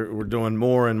we're doing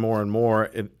more and more and more.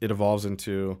 It evolves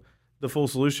into the full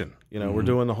solution. We're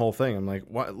doing the whole thing. I'm like,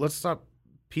 let's stop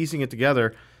piecing it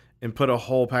together and put a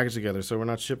whole package together. So we're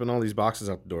not shipping all these boxes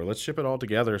out the door. Let's ship it all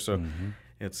together. So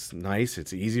it's nice.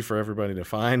 It's easy for everybody to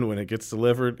find when it gets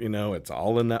delivered. It's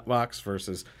all in that box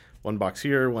versus one box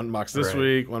here, one box this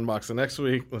week, one box the next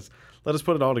week. Let us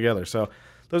put it all together. So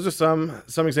those are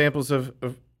some examples of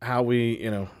how we,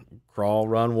 crawl,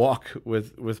 run, walk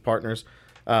with partners.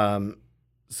 Some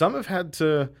have had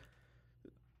to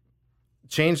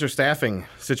change their staffing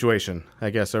situation, I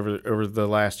guess, over the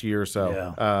last year or so.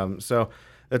 Yeah. So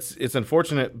it's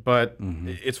unfortunate, but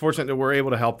it's fortunate that we're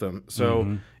able to help them.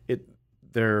 So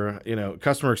their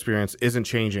customer experience isn't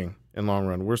changing in long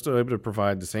run. We're still able to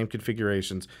provide the same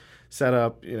configurations, set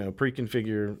up,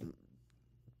 pre-configure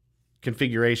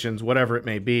configurations, whatever it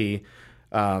may be,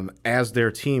 as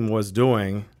their team was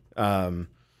doing, so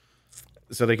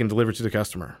they can deliver to the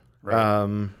customer.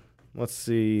 Right. Let's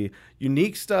see.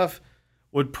 Unique stuff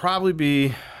would probably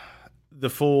be the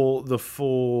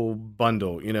full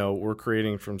bundle. We're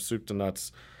creating from soup to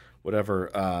nuts, whatever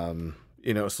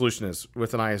a solution is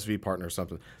with an ISV partner or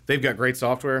something. They've got great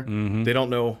software. They don't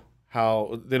know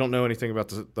anything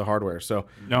about the hardware. So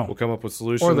we'll come up with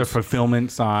solutions. Or the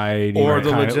fulfillment side. Or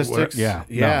the logistics.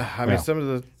 Yeah. I mean, some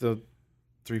of the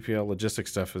 3PL logistics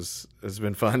stuff has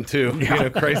been fun too.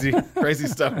 Crazy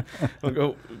stuff. We'll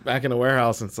go back in the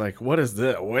warehouse and it's like, what is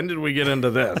this? When did we get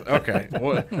into this? Okay. All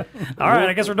right,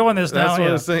 I guess we're doing this now. That's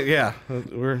what I'm saying. Yeah.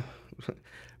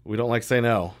 We don't like to say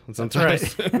no.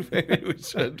 Sometimes maybe we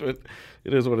should, but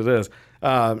it is what it is.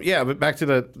 But back to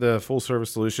the full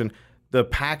service solution. The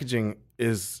packaging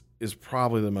is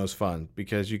probably the most fun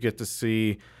because you get to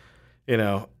see,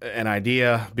 an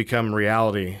idea become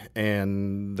reality,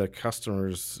 and the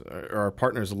customers or our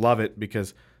partners love it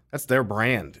because that's their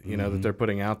brand, that they're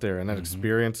putting out there, and that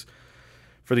experience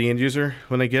for the end user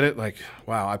when they get it, like,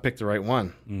 wow, I picked the right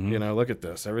one. Look at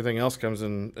this. Everything else comes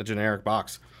in a generic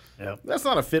box. Yeah. That's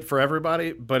not a fit for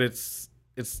everybody, but it's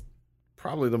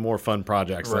probably the more fun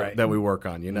projects that we work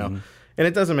on, And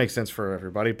it doesn't make sense for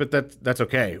everybody, but that's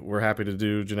okay. We're happy to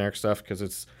do generic stuff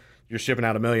because you're shipping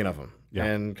out 1 million of them. Yeah.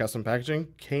 And custom packaging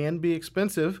can be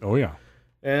expensive. Oh, yeah.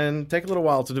 And take a little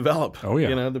while to develop. Oh,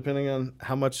 yeah. Depending on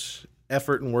how much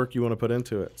effort and work you want to put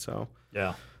into it. So,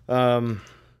 yeah.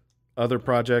 Other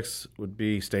projects would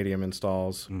be stadium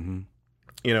installs.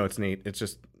 It's neat. It's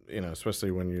just,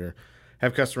 especially when you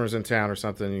have customers in town or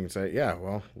something, you can say, yeah,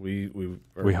 well, we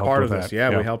are part of this. That.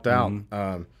 Yeah, we helped out.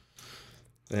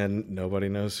 And nobody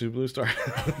knows who Blue Star.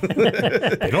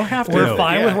 They don't have to. We're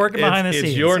fine with working behind the scenes.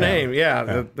 It's your name,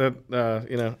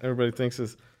 that everybody thinks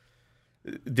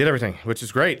did everything, which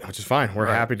is great, which is fine. We're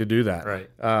happy to do that. Right.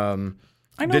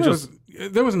 I know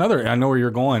there was another. I know where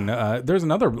you're going. There's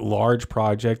another large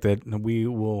project that we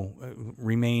will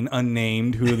remain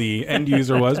unnamed who the end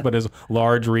user was, but is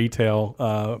large retail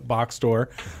box store.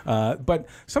 But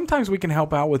sometimes we can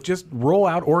help out with just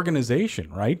rollout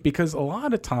organization, right? Because a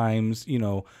lot of times,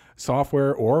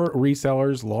 software or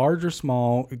resellers, large or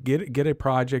small, get a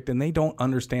project and they don't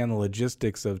understand the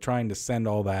logistics of trying to send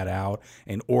all that out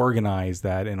and organize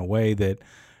that in a way that.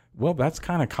 Well, that's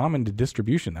kind of common to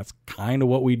distribution. That's kind of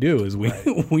what we do is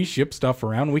we ship stuff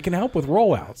around. We can help with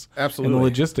rollouts. Absolutely. And the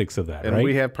logistics of that, and right?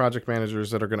 we have project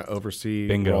managers that are going to oversee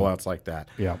rollouts like that.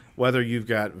 Yeah. Whether you've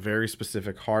got very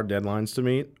specific hard deadlines to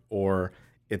meet or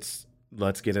it's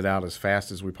let's get it out as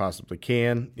fast as we possibly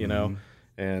can,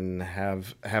 and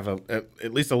have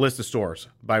at least a list of stores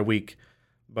by week.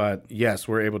 But yes,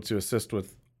 we're able to assist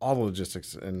with all the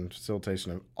logistics and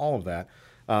facilitation of all of that,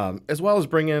 as well as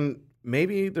bring in.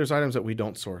 Maybe there's items that we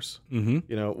don't source.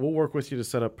 Mm-hmm. We'll work with you to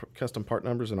set up custom part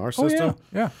numbers in our system.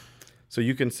 Yeah. So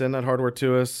you can send that hardware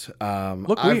to us.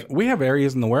 Look, we have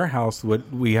areas in the warehouse what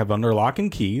we have under lock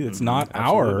and key. It's not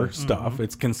our stuff.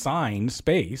 It's consigned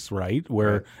space, right?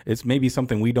 Where it's maybe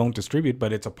something we don't distribute,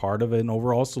 but it's a part of an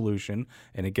overall solution,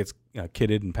 and it gets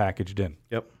kitted and packaged in.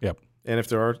 Yep. And if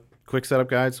there are quick setup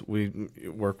guides, we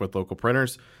work with local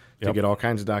printers. To get all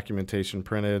kinds of documentation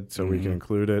printed so we can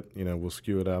include it. We'll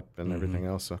skew it up and everything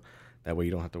else. So that way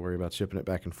you don't have to worry about shipping it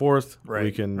back and forth. Right.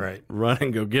 We can run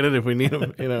and go get it if we need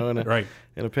them, in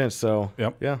a pinch. So,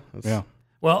 yeah.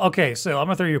 Well, okay, so I'm going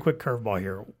to throw you a quick curveball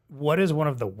here. What is one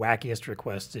of the wackiest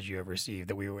requests did you ever receive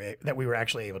that we were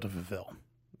actually able to fulfill?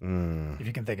 If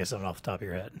you can think of something off the top of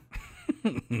your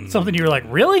head. Something you were like,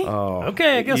 really? Oh,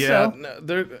 okay, I guess so.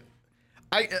 No,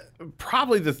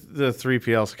 probably the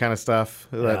 3PL kind of stuff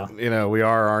that we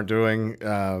aren't doing.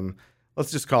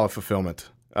 Let's just call it fulfillment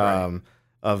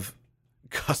of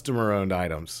customer-owned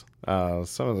items.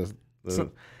 Some of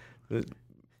the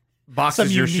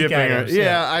boxes you're shipping. Items,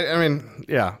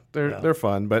 they're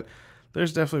fun, but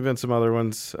there's definitely been some other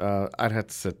ones. I'd have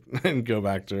to sit and go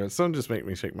back to it. Some just make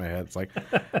me shake my head. It's like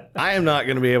I am not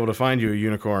going to be able to find you a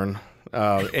unicorn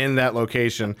in that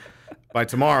location. By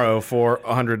tomorrow for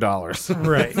 $100.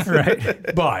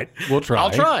 Right. But we'll try.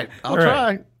 I'll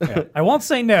try. Yeah. I won't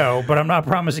say no, but I'm not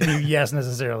promising you yes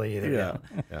necessarily either.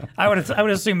 Yeah. I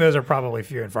would assume those are probably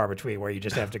few and far between where you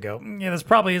just have to go, this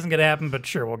probably isn't going to happen, but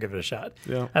sure, we'll give it a shot.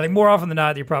 Yeah. I think more often than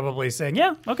not, you're probably saying,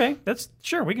 yeah, okay, that's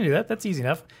sure, we can do that. That's easy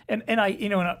enough. And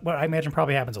what I imagine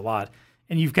probably happens a lot,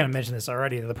 and you've kind of mentioned this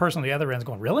already, the person on the other end is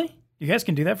going, really? You guys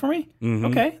can do that for me? Mm-hmm.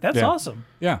 Okay, that's awesome.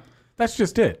 Yeah. That's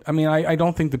just it. I mean, I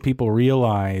don't think that people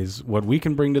realize what we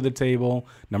can bring to the table,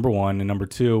 number one, and number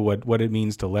two, what it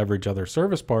means to leverage other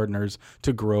service partners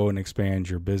to grow and expand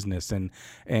your business.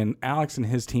 And Alex and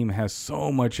his team has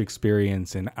so much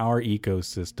experience in our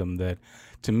ecosystem that,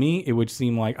 to me, it would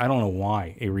seem like, I don't know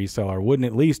why a reseller wouldn't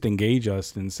at least engage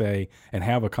us and say, and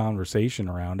have a conversation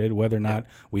around it, whether or not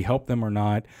we help them or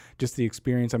not, just the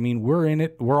experience. I mean, we're in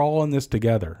it. We're all in this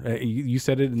together. You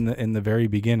said it in the very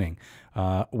beginning.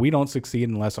 We don't succeed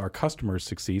unless our customers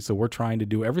succeed. So we're trying to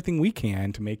do everything we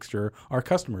can to make sure our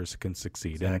customers can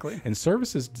succeed. Exactly. And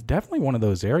service is definitely one of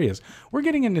those areas. We're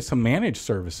getting into some managed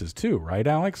services too, right,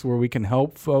 Alex, where we can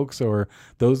help folks or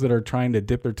those that are trying to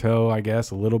dip their toe, I guess,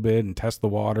 a little bit and test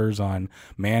the waters on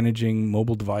managing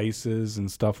mobile devices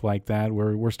and stuff like that.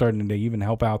 We're starting to even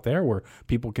help out there where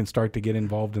people can start to get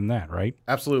involved in that, right?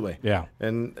 Absolutely. Yeah.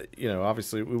 And,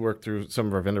 obviously we work through some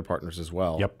of our vendor partners as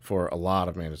well for a lot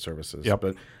of managed services. Yep.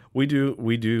 But we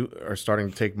are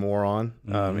starting to take more on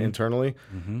internally,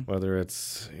 whether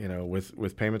it's,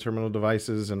 with payment terminal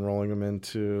devices and rolling them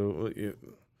into,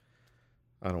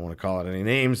 I don't want to call it any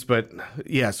names, but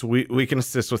yes, we can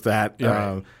assist with that.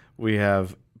 Yeah. We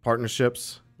have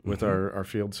partnerships with our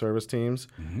field service teams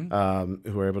who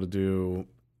are able to do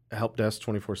help desk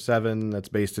 24/7 that's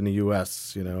based in the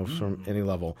U.S., from any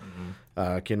level,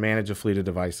 can manage a fleet of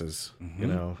devices,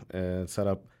 and set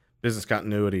up business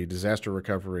continuity, disaster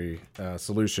recovery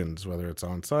solutions, whether it's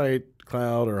on-site,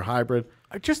 cloud, or hybrid.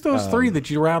 Just those three that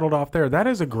you rattled off there, that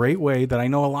is a great way that I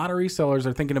know a lot of resellers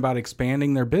are thinking about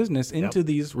expanding their business into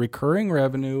these recurring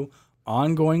revenue,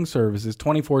 ongoing services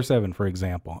 24/7, for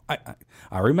example.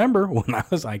 I remember when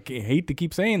I hate to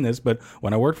keep saying this, but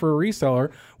when I worked for a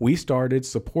reseller, we started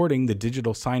supporting the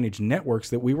digital signage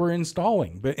networks that we were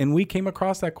installing. And we came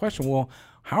across that question, well,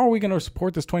 how are we going to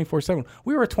support this 24/7?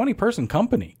 We were a 20-person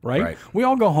company, right? Right. We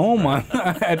all go home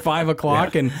at 5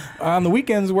 o'clock, and on the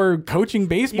weekends we're coaching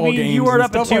baseball You mean games. you weren't and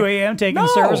up at stuff 2 like- a.m. taking No,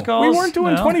 service calls? we weren't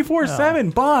doing No?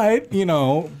 24/7, but you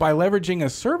know, by leveraging a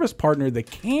service partner that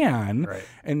can, Right.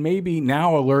 and maybe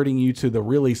now alerting you to the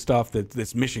really stuff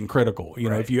that's mission critical. You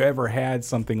know, Right. if you ever had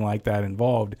something like that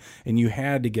involved and you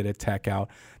had to get a tech out,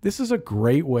 this is a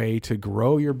great way to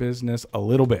grow your business a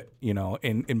little bit, you know,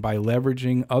 and by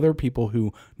leveraging other people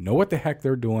who know what the heck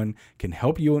they're doing, can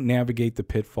help you navigate the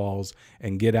pitfalls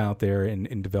and get out there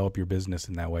and develop your business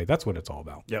in that way. That's what it's all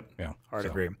about. Yep. Yeah. Hard to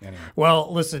So, agree. anyway. Well,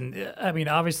 listen, I mean,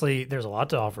 obviously, there's a lot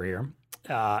to offer here.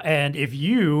 And if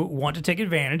you want to take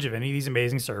advantage of any of these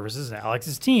amazing services and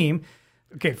Alex's team,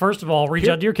 okay, first of all, reach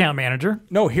out to your account manager.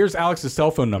 No, here's Alex's cell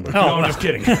phone number. No, I'm just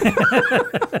kidding.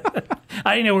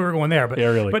 I didn't know we were going there, but Yeah,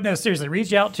 really. But no, seriously,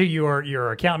 reach out to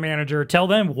your account manager. Tell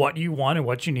them what you want and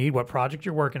what you need, what project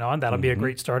you're working on. That'll be a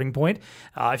great starting point.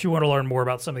 If you want to learn more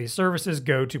about some of these services,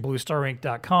 go to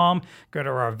bluestarinc.com. Go to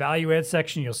our value add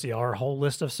section. You'll see our whole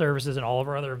list of services and all of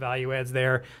our other value adds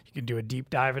there. You can do a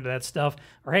deep dive into that stuff.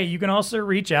 Or hey, you can also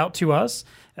reach out to us.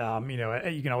 You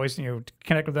can always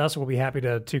connect with us. We'll be happy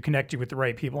to connect you with the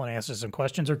right people and answer some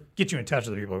questions, or get you in touch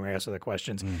with the people who can answer the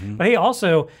questions. But hey,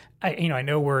 also, I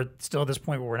know we're still at this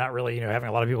point where we're not really having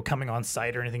a lot of people coming on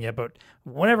site or anything yet. But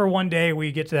whenever one day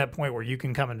we get to that point where you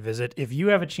can come and visit, if you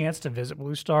have a chance to visit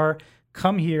Blue Star,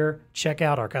 come here, check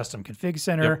out our custom config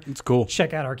center. Yep, it's cool.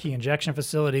 Check out our key injection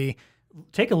facility.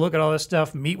 Take a look at all this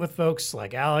stuff, meet with folks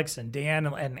like Alex and Dan,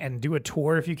 and do a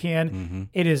tour if you can.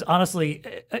 It is honestly,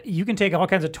 you can take all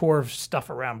kinds of tour of stuff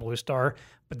around Blue Star,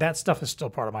 but that stuff is still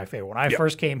part of my favorite. When I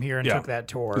first came here and Yeah. took that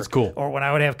tour, It's cool. or when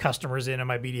I would have customers in on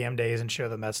my BDM days and show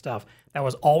them that stuff, that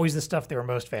was always the stuff they were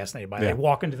most fascinated by. Yeah. They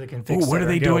walk into the config Ooh, what center are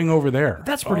they and go, doing over there?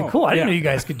 That's pretty Oh, cool. I didn't yeah. know you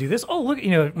guys could do this. Oh, look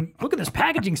at this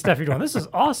packaging stuff you're doing. This is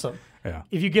awesome. Yeah.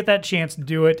 If you get that chance to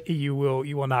do it, you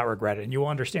will not regret it, and you will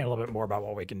understand a little bit more about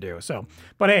what we can do. So,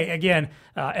 but hey, again,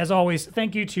 as always,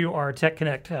 thank you to our Tech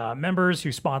Connect members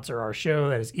who sponsor our show.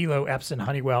 That is Elo, Epson,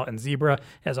 Honeywell, and Zebra.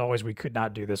 As always, we could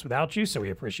not do this without you, so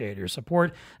we appreciate your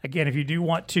support. Again, if you do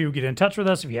want to get in touch with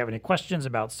us, if you have any questions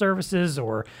about services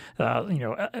or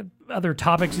other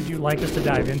topics that you'd like us to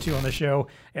dive into on the show,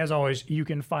 as always, you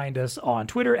can find us on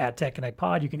Twitter at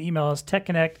TechConnectPod. You can email us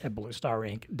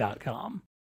techconnect@bluestarinc.com.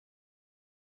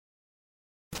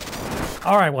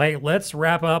 All right, well, hey, let's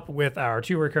wrap up with our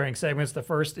two recurring segments. The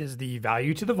first is the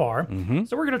value to the VAR.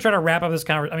 So we're going to try to wrap up this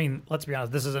conversation. I mean, let's be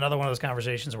honest, this is another one of those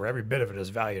conversations where every bit of it is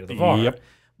value to the VAR. Yep.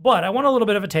 But I want a little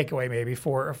bit of a takeaway maybe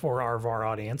for our VAR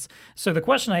audience. So the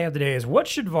question I have today is, what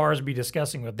should VARs be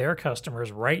discussing with their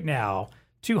customers right now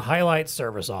to highlight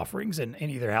service offerings and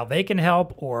either how they can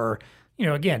help or,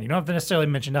 again, you don't have to necessarily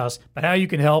mention us, but how you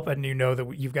can help and you know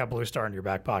that you've got Blue Star in your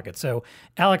back pocket. So,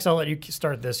 Alex, I'll let you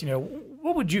start this.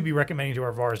 What would you be recommending to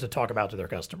our VARs to talk about to their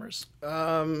customers?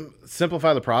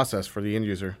 Simplify the process for the end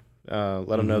user. Let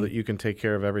them know that you can take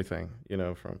care of everything,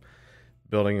 from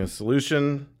building a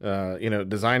solution,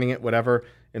 designing it, whatever,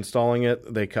 installing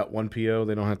it. They cut one PO.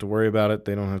 They don't have to worry about it.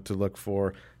 They don't have to look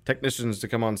for technicians to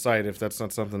come on site if that's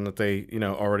not something that they,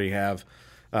 already have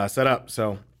set up.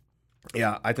 So,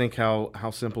 yeah, I think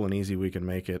how simple and easy we can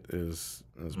make it is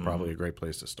probably a great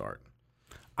place to start.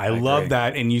 I love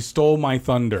that, and you stole my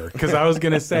thunder because I was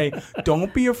going to say,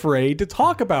 don't be afraid to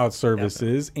talk about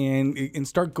services and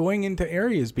start going into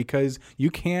areas because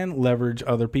you can leverage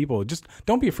other people. Just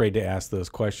don't be afraid to ask those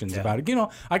questions about it.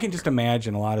 I can just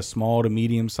imagine a lot of small to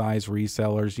medium-sized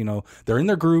resellers, they're in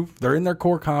their group, they're in their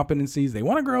core competencies, they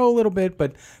want to grow a little bit,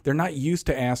 but they're not used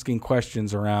to asking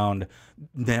questions around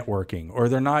networking, or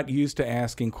they're not used to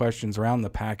asking questions around the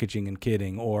packaging and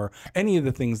kitting or any of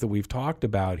the things that we've talked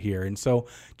about here. And so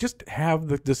just have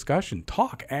the discussion,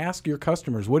 ask your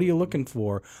customers, what are you looking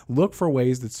for? Look for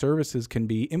ways that services can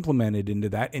be implemented into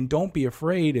that. And don't be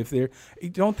afraid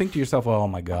don't think to yourself, oh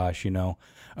my gosh,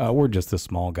 we're just a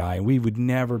small guy and we would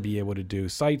never be able to do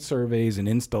site surveys and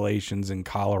installations in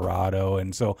Colorado.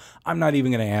 And so I'm not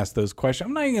even going to ask those questions.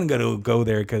 I'm not even going to go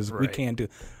there because we can't do.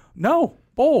 No.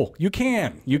 You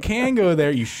can. You can go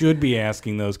there. You should be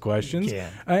asking those questions.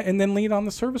 And then lean on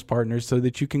the service partners so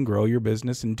that you can grow your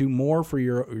business and do more for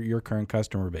your current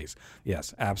customer base.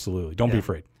 Yes, absolutely. Don't be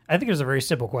afraid. I think there's a very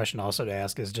simple question also to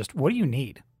ask is just, what do you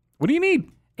need? What do you need?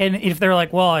 And if they're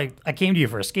like, well, I came to you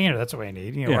for a scanner, that's what I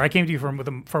need. Or I came to you for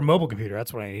a mobile computer,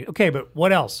 that's what I need. Okay, but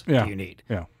what else do you need?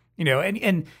 Yeah.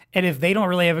 And if they don't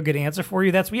really have a good answer for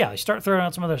you, you start throwing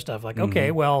out some other stuff like,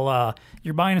 okay, well,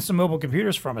 you're buying some mobile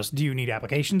computers from us. Do you need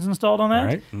applications installed on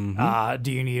that? Right.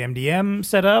 Do you need MDM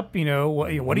set up?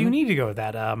 What do you need to go with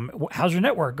that? How's your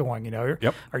network going? Are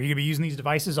you going to be using these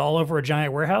devices all over a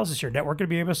giant warehouse? Is your network going to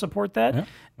be able to support that?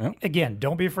 Again,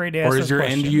 don't be afraid to ask. Or is those your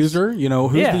questions. end user?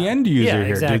 Who's the end user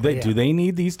here? Exactly, Do they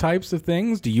need these types of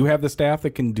things? Do you have the staff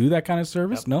that can do that kind of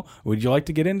service? No. Would you like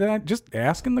to get into that? Just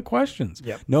asking the questions.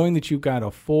 Knowing that you've got a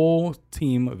full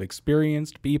team of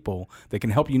experienced people that can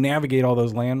help you navigate all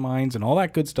those landmines and all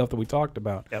that good stuff that we talked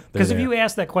about. Because if you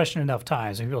ask that question enough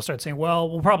times, and people start saying, "Well,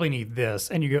 we'll probably need this,"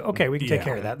 and you go, "Okay, we can take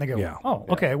care of that," and they go, "Oh,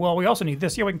 okay, well, we also need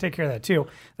this. Yeah, we can take care of that too."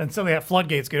 Then suddenly that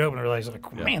floodgates get open and realize,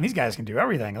 like, man, these guys can do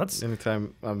everything.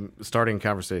 Anytime I'm starting a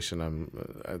conversation,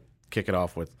 I kick it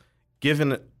off with give me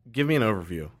an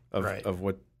overview of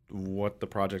what the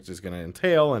project is going to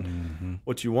entail and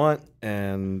what you want,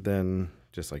 and then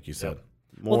just like you said,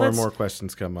 more and more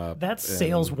questions come up. That's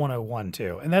sales 101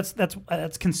 too, and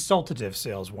that's consultative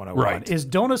sales 101. Right. Is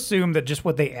don't assume that just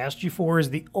what they asked you for is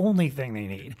the only thing they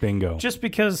need. Bingo. Just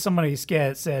because somebody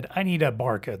said, "I need a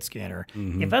barcode scanner,"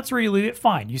 if that's where you leave it,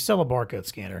 fine. You sell a barcode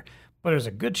scanner. But there's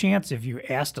a good chance if you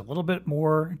asked a little bit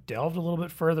more, delved a little bit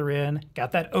further in,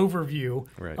 got that overview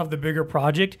of the bigger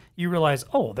project, you realize,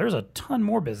 oh, there's a ton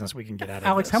more business we can get out of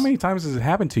Alex, this. how many times has it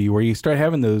happened to you where you start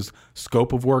having those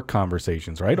scope of work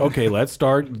conversations, right? Okay, let's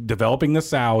start developing the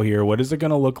SOW here. What is it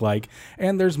going to look like?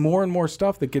 And there's more and more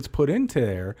stuff that gets put into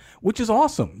there, which is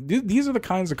awesome. These are the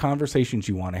kinds of conversations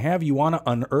you want to have. You want to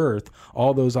unearth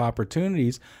all those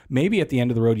opportunities. Maybe at the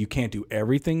end of the road, you can't do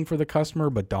everything for the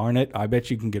customer, but darn it, I bet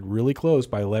you can get really close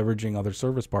by leveraging other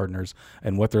service partners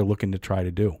and what they're looking to try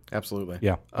to do. Absolutely.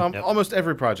 Yeah. Almost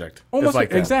every project Almost is like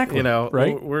that. exactly.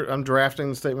 Right. I'm drafting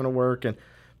the statement of work and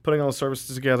putting all the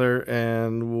services together,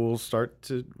 and we'll start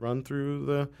to run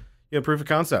through the proof of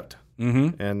concept.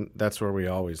 And that's where we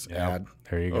always add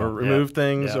there you go. or remove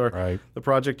things or Right. the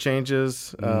project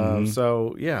changes.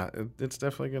 So it's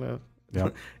definitely going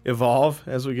to evolve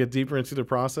as we get deeper into the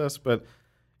process, but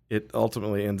it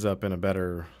ultimately ends up in a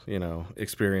better,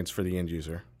 experience for the end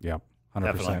user. Yep. 100%.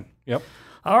 Definitely. Yep.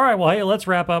 All right, well, hey, let's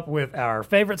wrap up with our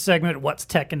favorite segment, What's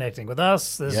Tech Connecting with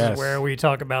Us? This is where we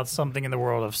talk about something in the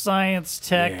world of science,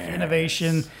 tech,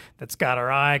 innovation that's got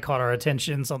caught our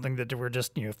attention, something that we're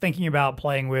just thinking about,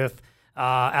 playing with.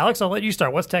 Alex, I'll let you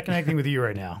start. What's Tech Connecting with you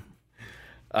right now?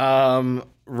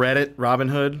 Reddit,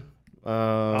 Robinhood,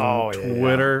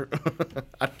 Twitter.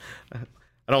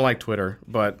 I don't like Twitter,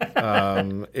 but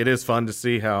it is fun to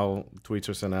see how tweets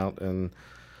are sent out, and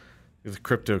the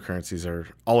cryptocurrencies are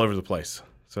all over the place.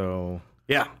 So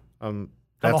the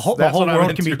whole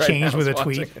world can be changed with a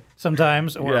tweet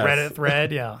sometimes, or a Reddit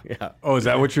thread. Yeah. Oh, is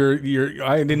that what you're?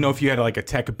 I didn't know if you had like a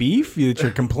tech beef that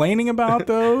you're complaining about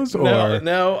those. Or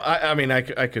no. I mean, I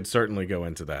could certainly go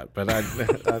into that, but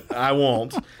I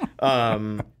won't.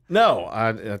 No,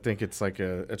 I think it's like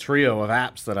a trio of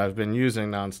apps that I've been using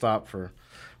nonstop for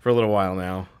a little while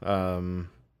now. I'm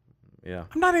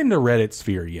not into Reddit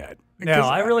sphere yet. No,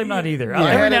 I really am not either.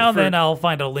 Every now and then I'll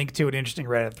find a link to an interesting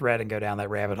Reddit thread and go down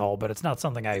that rabbit hole, but it's not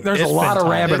something There's a lot of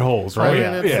rabbit holes, right?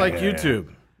 I mean, it's like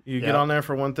YouTube. You get on there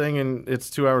for one thing, and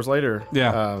it's 2 hours later.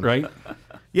 Right?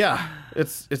 Yeah,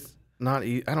 it's not.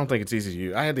 I don't think it's easy to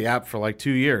use. I had the app for like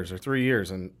 2 years or 3 years,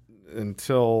 and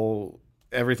until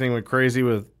everything went crazy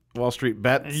with Wall Street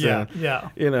bets, and,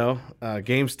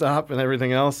 GameStop and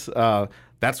everything else.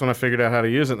 That's when I figured out how to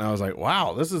use it, and I was like,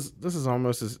 "Wow, this is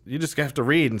almost as you just have to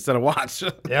read instead of watch."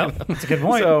 Yeah, that's a good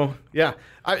point. So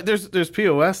there's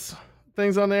POS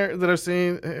things on there that I've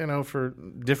seen, for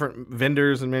different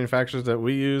vendors and manufacturers that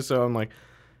we use. So I'm like,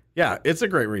 it's a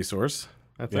great resource.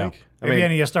 I think. Maybe I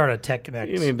need to start a Tech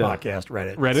Connect podcast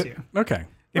Reddit. Okay.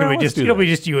 It'll be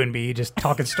just you and me just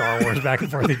talking Star Wars back and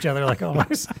forth with each other like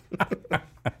always.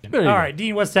 All right,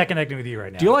 Dean, what's Tech Connecting with you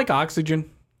right now? Do you like oxygen?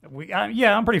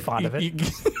 I'm pretty fond of it.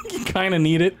 You kind of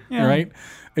need it, right?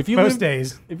 Most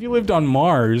days. If you lived on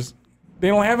Mars, they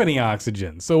don't have any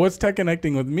oxygen. So what's Tech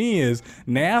Connecting with me is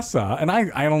NASA, and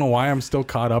I don't know why I'm still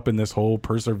caught up in this whole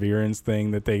Perseverance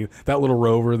thing that little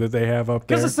rover that they have up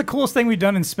there. Because it's the coolest thing we've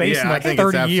done in space in like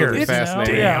 30 years. It's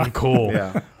fascinating. Damn cool.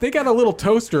 They got a little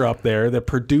toaster up there that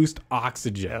produced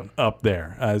oxygen up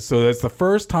there. So that's the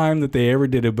first time that they ever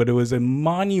did it, but it was a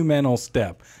monumental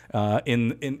step.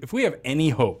 If we have any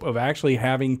hope of actually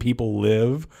having people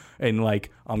live and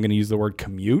I'm going to use the word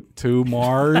commute to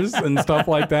Mars and stuff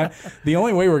like that, the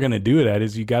only way we're going to do that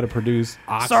is you got to produce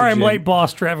oxygen. Sorry, I'm late,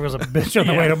 boss. Traffic was a bitch on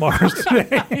the way to Mars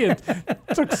today. It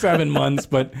took 7 months,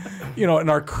 but and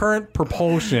our current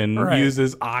propulsion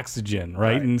uses oxygen,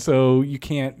 right? And so you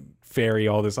can't ferry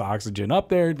all this oxygen up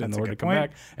there in a order to good come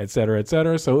point. back, et cetera, et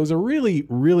cetera. So it was a really,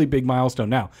 really big milestone.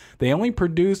 Now, they only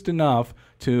produced enough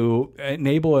to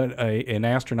enable an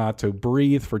astronaut to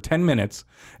breathe for 10 minutes.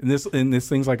 And this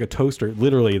thing's like a toaster,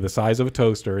 literally the size of a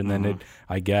toaster. And then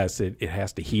I guess it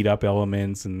has to heat up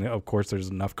elements. And of course, there's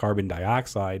enough carbon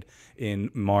dioxide in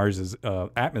Mars's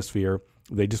atmosphere.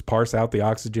 They just parse out the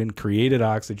oxygen, created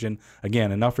oxygen,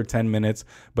 again, enough for 10 minutes.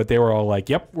 But they were all like,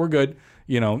 yep, we're good.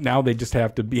 Now they just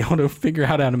have to be able to figure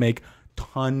out how to make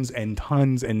tons and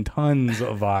tons and tons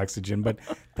of oxygen. But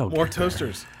More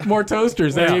toasters. more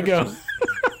toasters. There you go.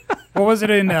 What was it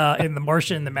in The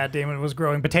Martian that Matt Damon was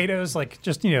growing potatoes? Like,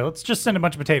 just, let's just send a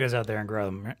bunch of potatoes out there and grow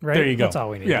them, right? There you go. That's all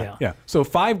we need. Yeah. So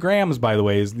 5 grams, by the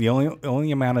way, is the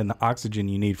only amount of oxygen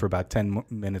you need for about 10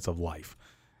 minutes of life.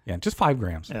 Yeah, just 5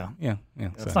 grams. Yeah.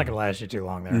 It's It's not going to last you too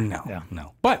long there.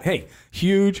 No. But hey,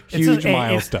 huge It's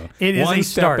milestone. it is One a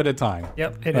step start. at a time.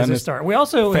 Yep, it And is a it's start. We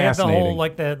also have the whole,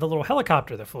 fascinating. the little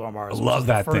helicopter that flew on Mars. which Love is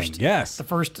the that first, thing. Yes. The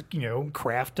first,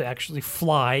 craft to actually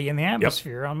fly in the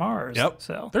atmosphere on Mars.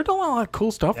 So They're doing a lot of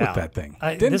cool stuff Yeah. with that thing.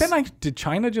 Did Did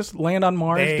China just land on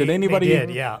Mars? They, Did anybody? They did,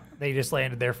 yeah. They just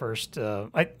landed their first,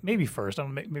 maybe first. I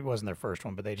don't know, maybe it wasn't their first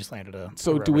one, but they just landed a.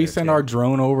 So a do we rover send too. our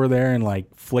drone over there and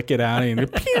flick it out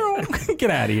and pew, get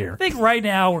out of here? I think right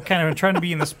now we're kind of trying to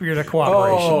be in the spirit of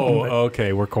cooperation. Oh, but-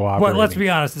 okay, we're cooperating. But let's be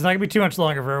honest, it's not going to be too much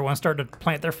longer for everyone starting to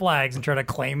plant their flags and try to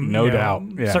claim No doubt,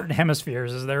 yeah. certain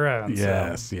hemispheres as their own.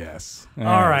 Yes. All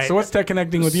right. So what's Tech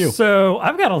Connecting with you? So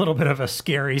I've got a little bit of a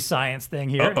scary science thing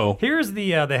here. Uh-oh. Here's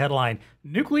the headline.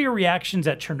 Nuclear reactions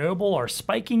at Chernobyl are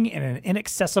spiking in an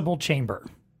inaccessible chamber.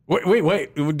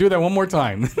 Wait. We'll do that one more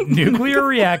time. Nuclear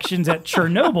reactions at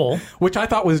Chernobyl, Which I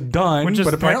thought was done, which is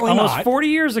but apparently almost not. 40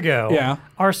 years ago, Yeah.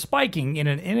 are spiking in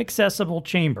an inaccessible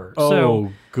chamber. Oh,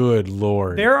 So good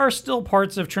Lord. there are still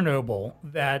parts of Chernobyl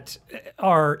that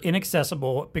are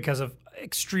inaccessible because of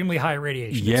extremely high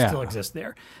radiation that Yeah. still exists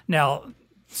there. Now,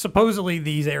 supposedly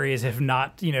these areas have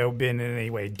not, been in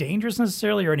any way dangerous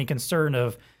necessarily or any concern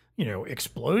of,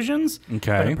 explosions.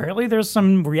 Okay. But apparently there's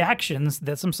some reactions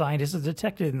that some scientists have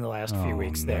detected in the last few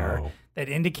weeks there no. that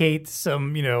indicate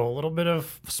some, a little bit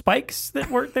of spikes that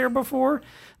weren't there before.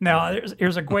 Now,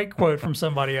 here's a great quote from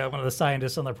somebody, one of the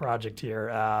scientists on the project here.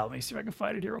 Let me see if I can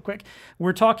find it here real quick.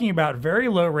 We're talking about very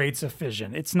low rates of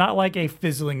fission. It's not like a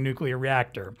fizzling nuclear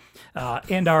reactor.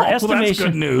 And our estimation, that's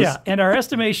good news. Yeah, and our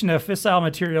estimation of fissile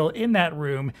material in that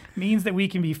room means that we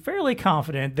can be fairly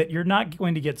confident that you're not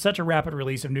going to get such a rapid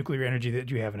release of nuclear energy that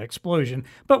you have an explosion,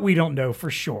 but we don't know for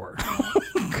sure.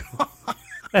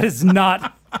 That is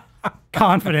not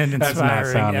confident That's not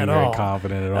inspiring sounding at very all.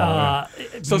 confident at all.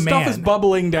 So man. stuff is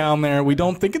bubbling down there. We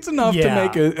don't think it's enough to Yeah.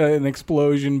 make an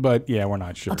explosion, but yeah, we're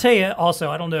not sure. I'll tell you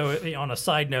also, I don't know, on a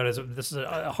side note, this is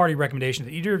a hearty recommendation.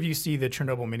 Did either of you see the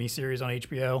Chernobyl miniseries on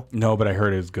HBO? No, but I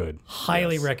heard it was good.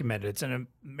 Highly recommended. It's an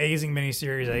amazing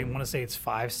miniseries. I want to say it's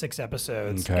 5-6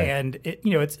 episodes. Okay. And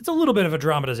it's a little bit of a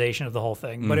dramatization of the whole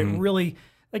thing, but it really,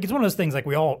 it's one of those things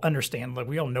we all understand,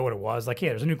 we all know what it was.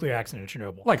 There's a nuclear accident in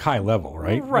Chernobyl. Like high level,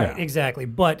 right? Right, Yeah. exactly.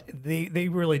 But they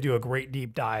really do a great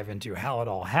deep dive into how it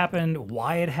all happened,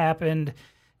 why it happened,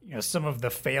 some of the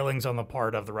failings on the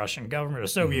part of the Russian government or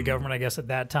Soviet government, I guess at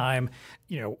that time,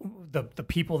 the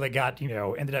people that got,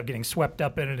 ended up getting swept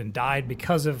up in it and died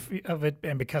because of it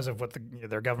and because of what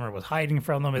their government was hiding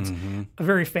from them. It's a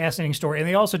very fascinating story. And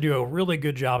they also do a really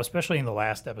good job, especially in the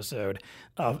last episode,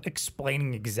 of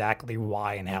explaining exactly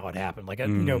why and how it happened.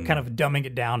 Kind of dumbing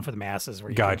it down for the masses where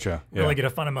you Gotcha. can really Yeah. get a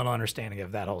fundamental understanding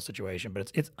of that whole situation.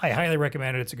 But it's I highly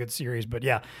recommend it. It's a good series. But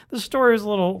yeah, the story is a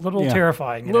little Yeah.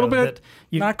 terrifying. A little bit.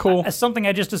 that Not cool. As something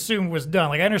I just assumed was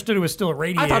done. I understood it was still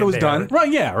irradiated. I thought it was there, done.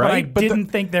 Right, yeah, but right. I But didn't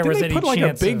think there was didn't any they put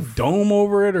chance a big of, dome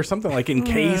over it or something,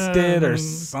 encased it or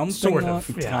something? sort of.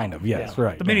 Yeah. Kind of, yes, Yeah.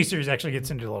 right. The miniseries actually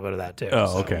gets into a little bit of that too. Oh,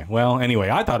 so. okay. Well, anyway,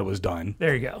 I thought it was done.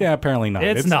 There you go. Yeah, apparently not.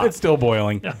 It's not. It's still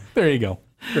boiling. There you go.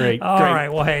 Great. All great.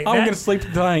 right, well, hey, I'm that- going to sleep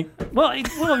tonight. Well,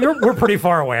 we're pretty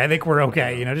far away. I think we're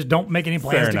okay. Just don't make any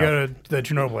plans Fair to go to the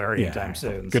Chernobyl area anytime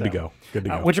soon. Good to so. go. Good to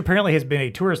go. Which apparently has been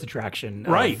a tourist attraction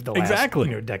Right, of the last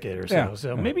exactly. decade or so. Yeah.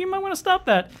 So maybe you might want to stop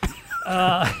that.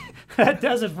 That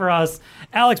does it for us.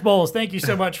 Alex Bowles, thank you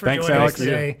so much for Thanks, joining Alex. us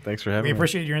today. Thanks for having We me.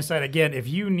 appreciate your insight. Again, if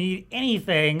you need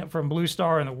anything from Blue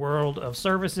Star in the world of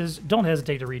services, don't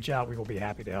hesitate to reach out. We will be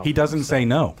happy to help. He doesn't say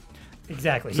no.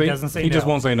 Exactly. See? He doesn't say He no. just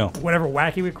won't say no. Whatever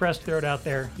wacky request throw it out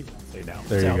there, he won't say no.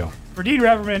 There you go. For Dean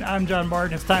Reverman, I'm John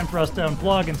Martin. It's time for us to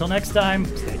unplug. Until next time,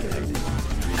 stay connected.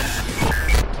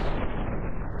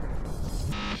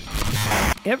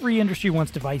 Every industry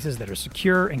wants devices that are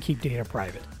secure and keep data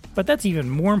private. But that's even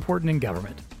more important in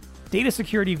government. Data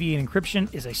security via encryption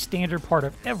is a standard part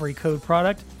of every code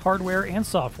product, hardware, and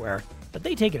software, but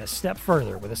they take it a step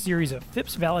further with a series of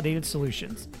FIPS-validated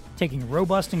solutions, taking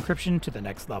robust encryption to the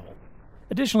next level.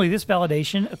 Additionally, this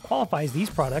validation qualifies these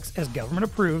products as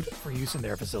government-approved for use in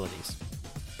their facilities.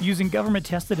 Using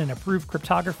government-tested and approved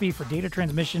cryptography for data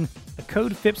transmission, the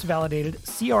Code FIPS-validated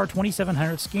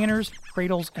CR2700 scanners,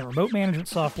 cradles, and remote management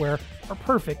software are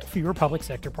perfect for your public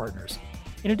sector partners.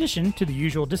 In addition to the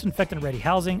usual disinfectant-ready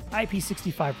housing,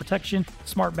 IP65 protection,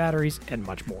 smart batteries, and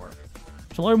much more.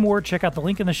 To learn more, check out the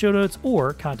link in the show notes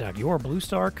or contact your Blue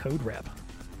Star Code rep.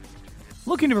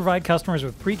 Looking to provide customers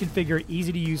with pre-configured,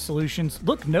 easy-to-use solutions,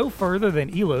 look no further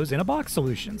than Elo's in-a-box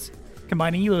solutions.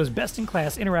 Combining Elo's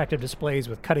best-in-class interactive displays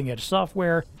with cutting-edge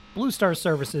software, Blue Star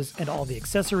services, and all the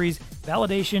accessories,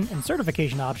 validation, and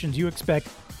certification options you expect,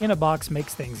 in-a-box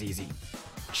makes things easy.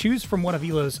 Choose from one of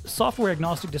Elo's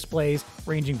software-agnostic displays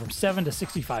ranging from 7 to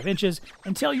 65 inches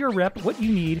and tell your rep what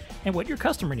you need and what your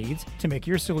customer needs to make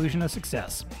your solution a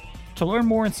success. To learn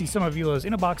more and see some of Elo's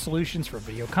in-a-box solutions for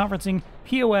video conferencing,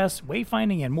 POS,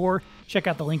 wayfinding, and more, check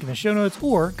out the link in the show notes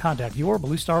or contact your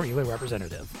Blue Star Elo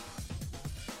representative.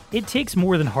 It takes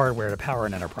more than hardware to power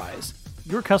an enterprise.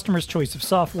 Your customer's choice of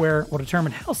software will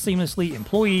determine how seamlessly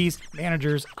employees,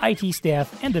 managers, IT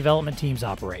staff, and development teams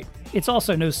operate. It's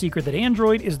also no secret that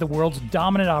Android is the world's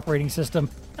dominant operating system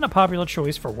and a popular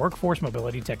choice for workforce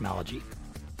mobility technology.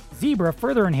 Zebra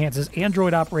further enhances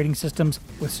Android operating systems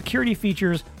with security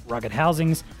features, rugged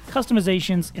housings,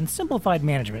 customizations, and simplified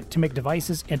management to make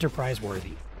devices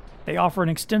enterprise-worthy. They offer an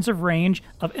extensive range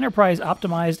of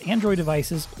enterprise-optimized Android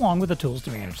devices along with the tools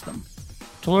to manage them.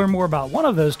 To learn more about one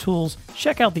of those tools,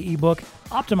 check out the ebook,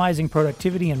 Optimizing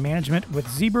Productivity and Management with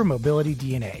Zebra Mobility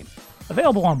DNA,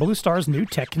 available on Blue Star's new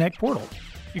Tech Connect portal.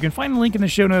 You can find the link in the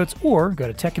show notes or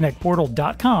go to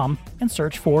techconnectportal.com and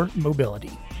search for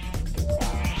Mobility.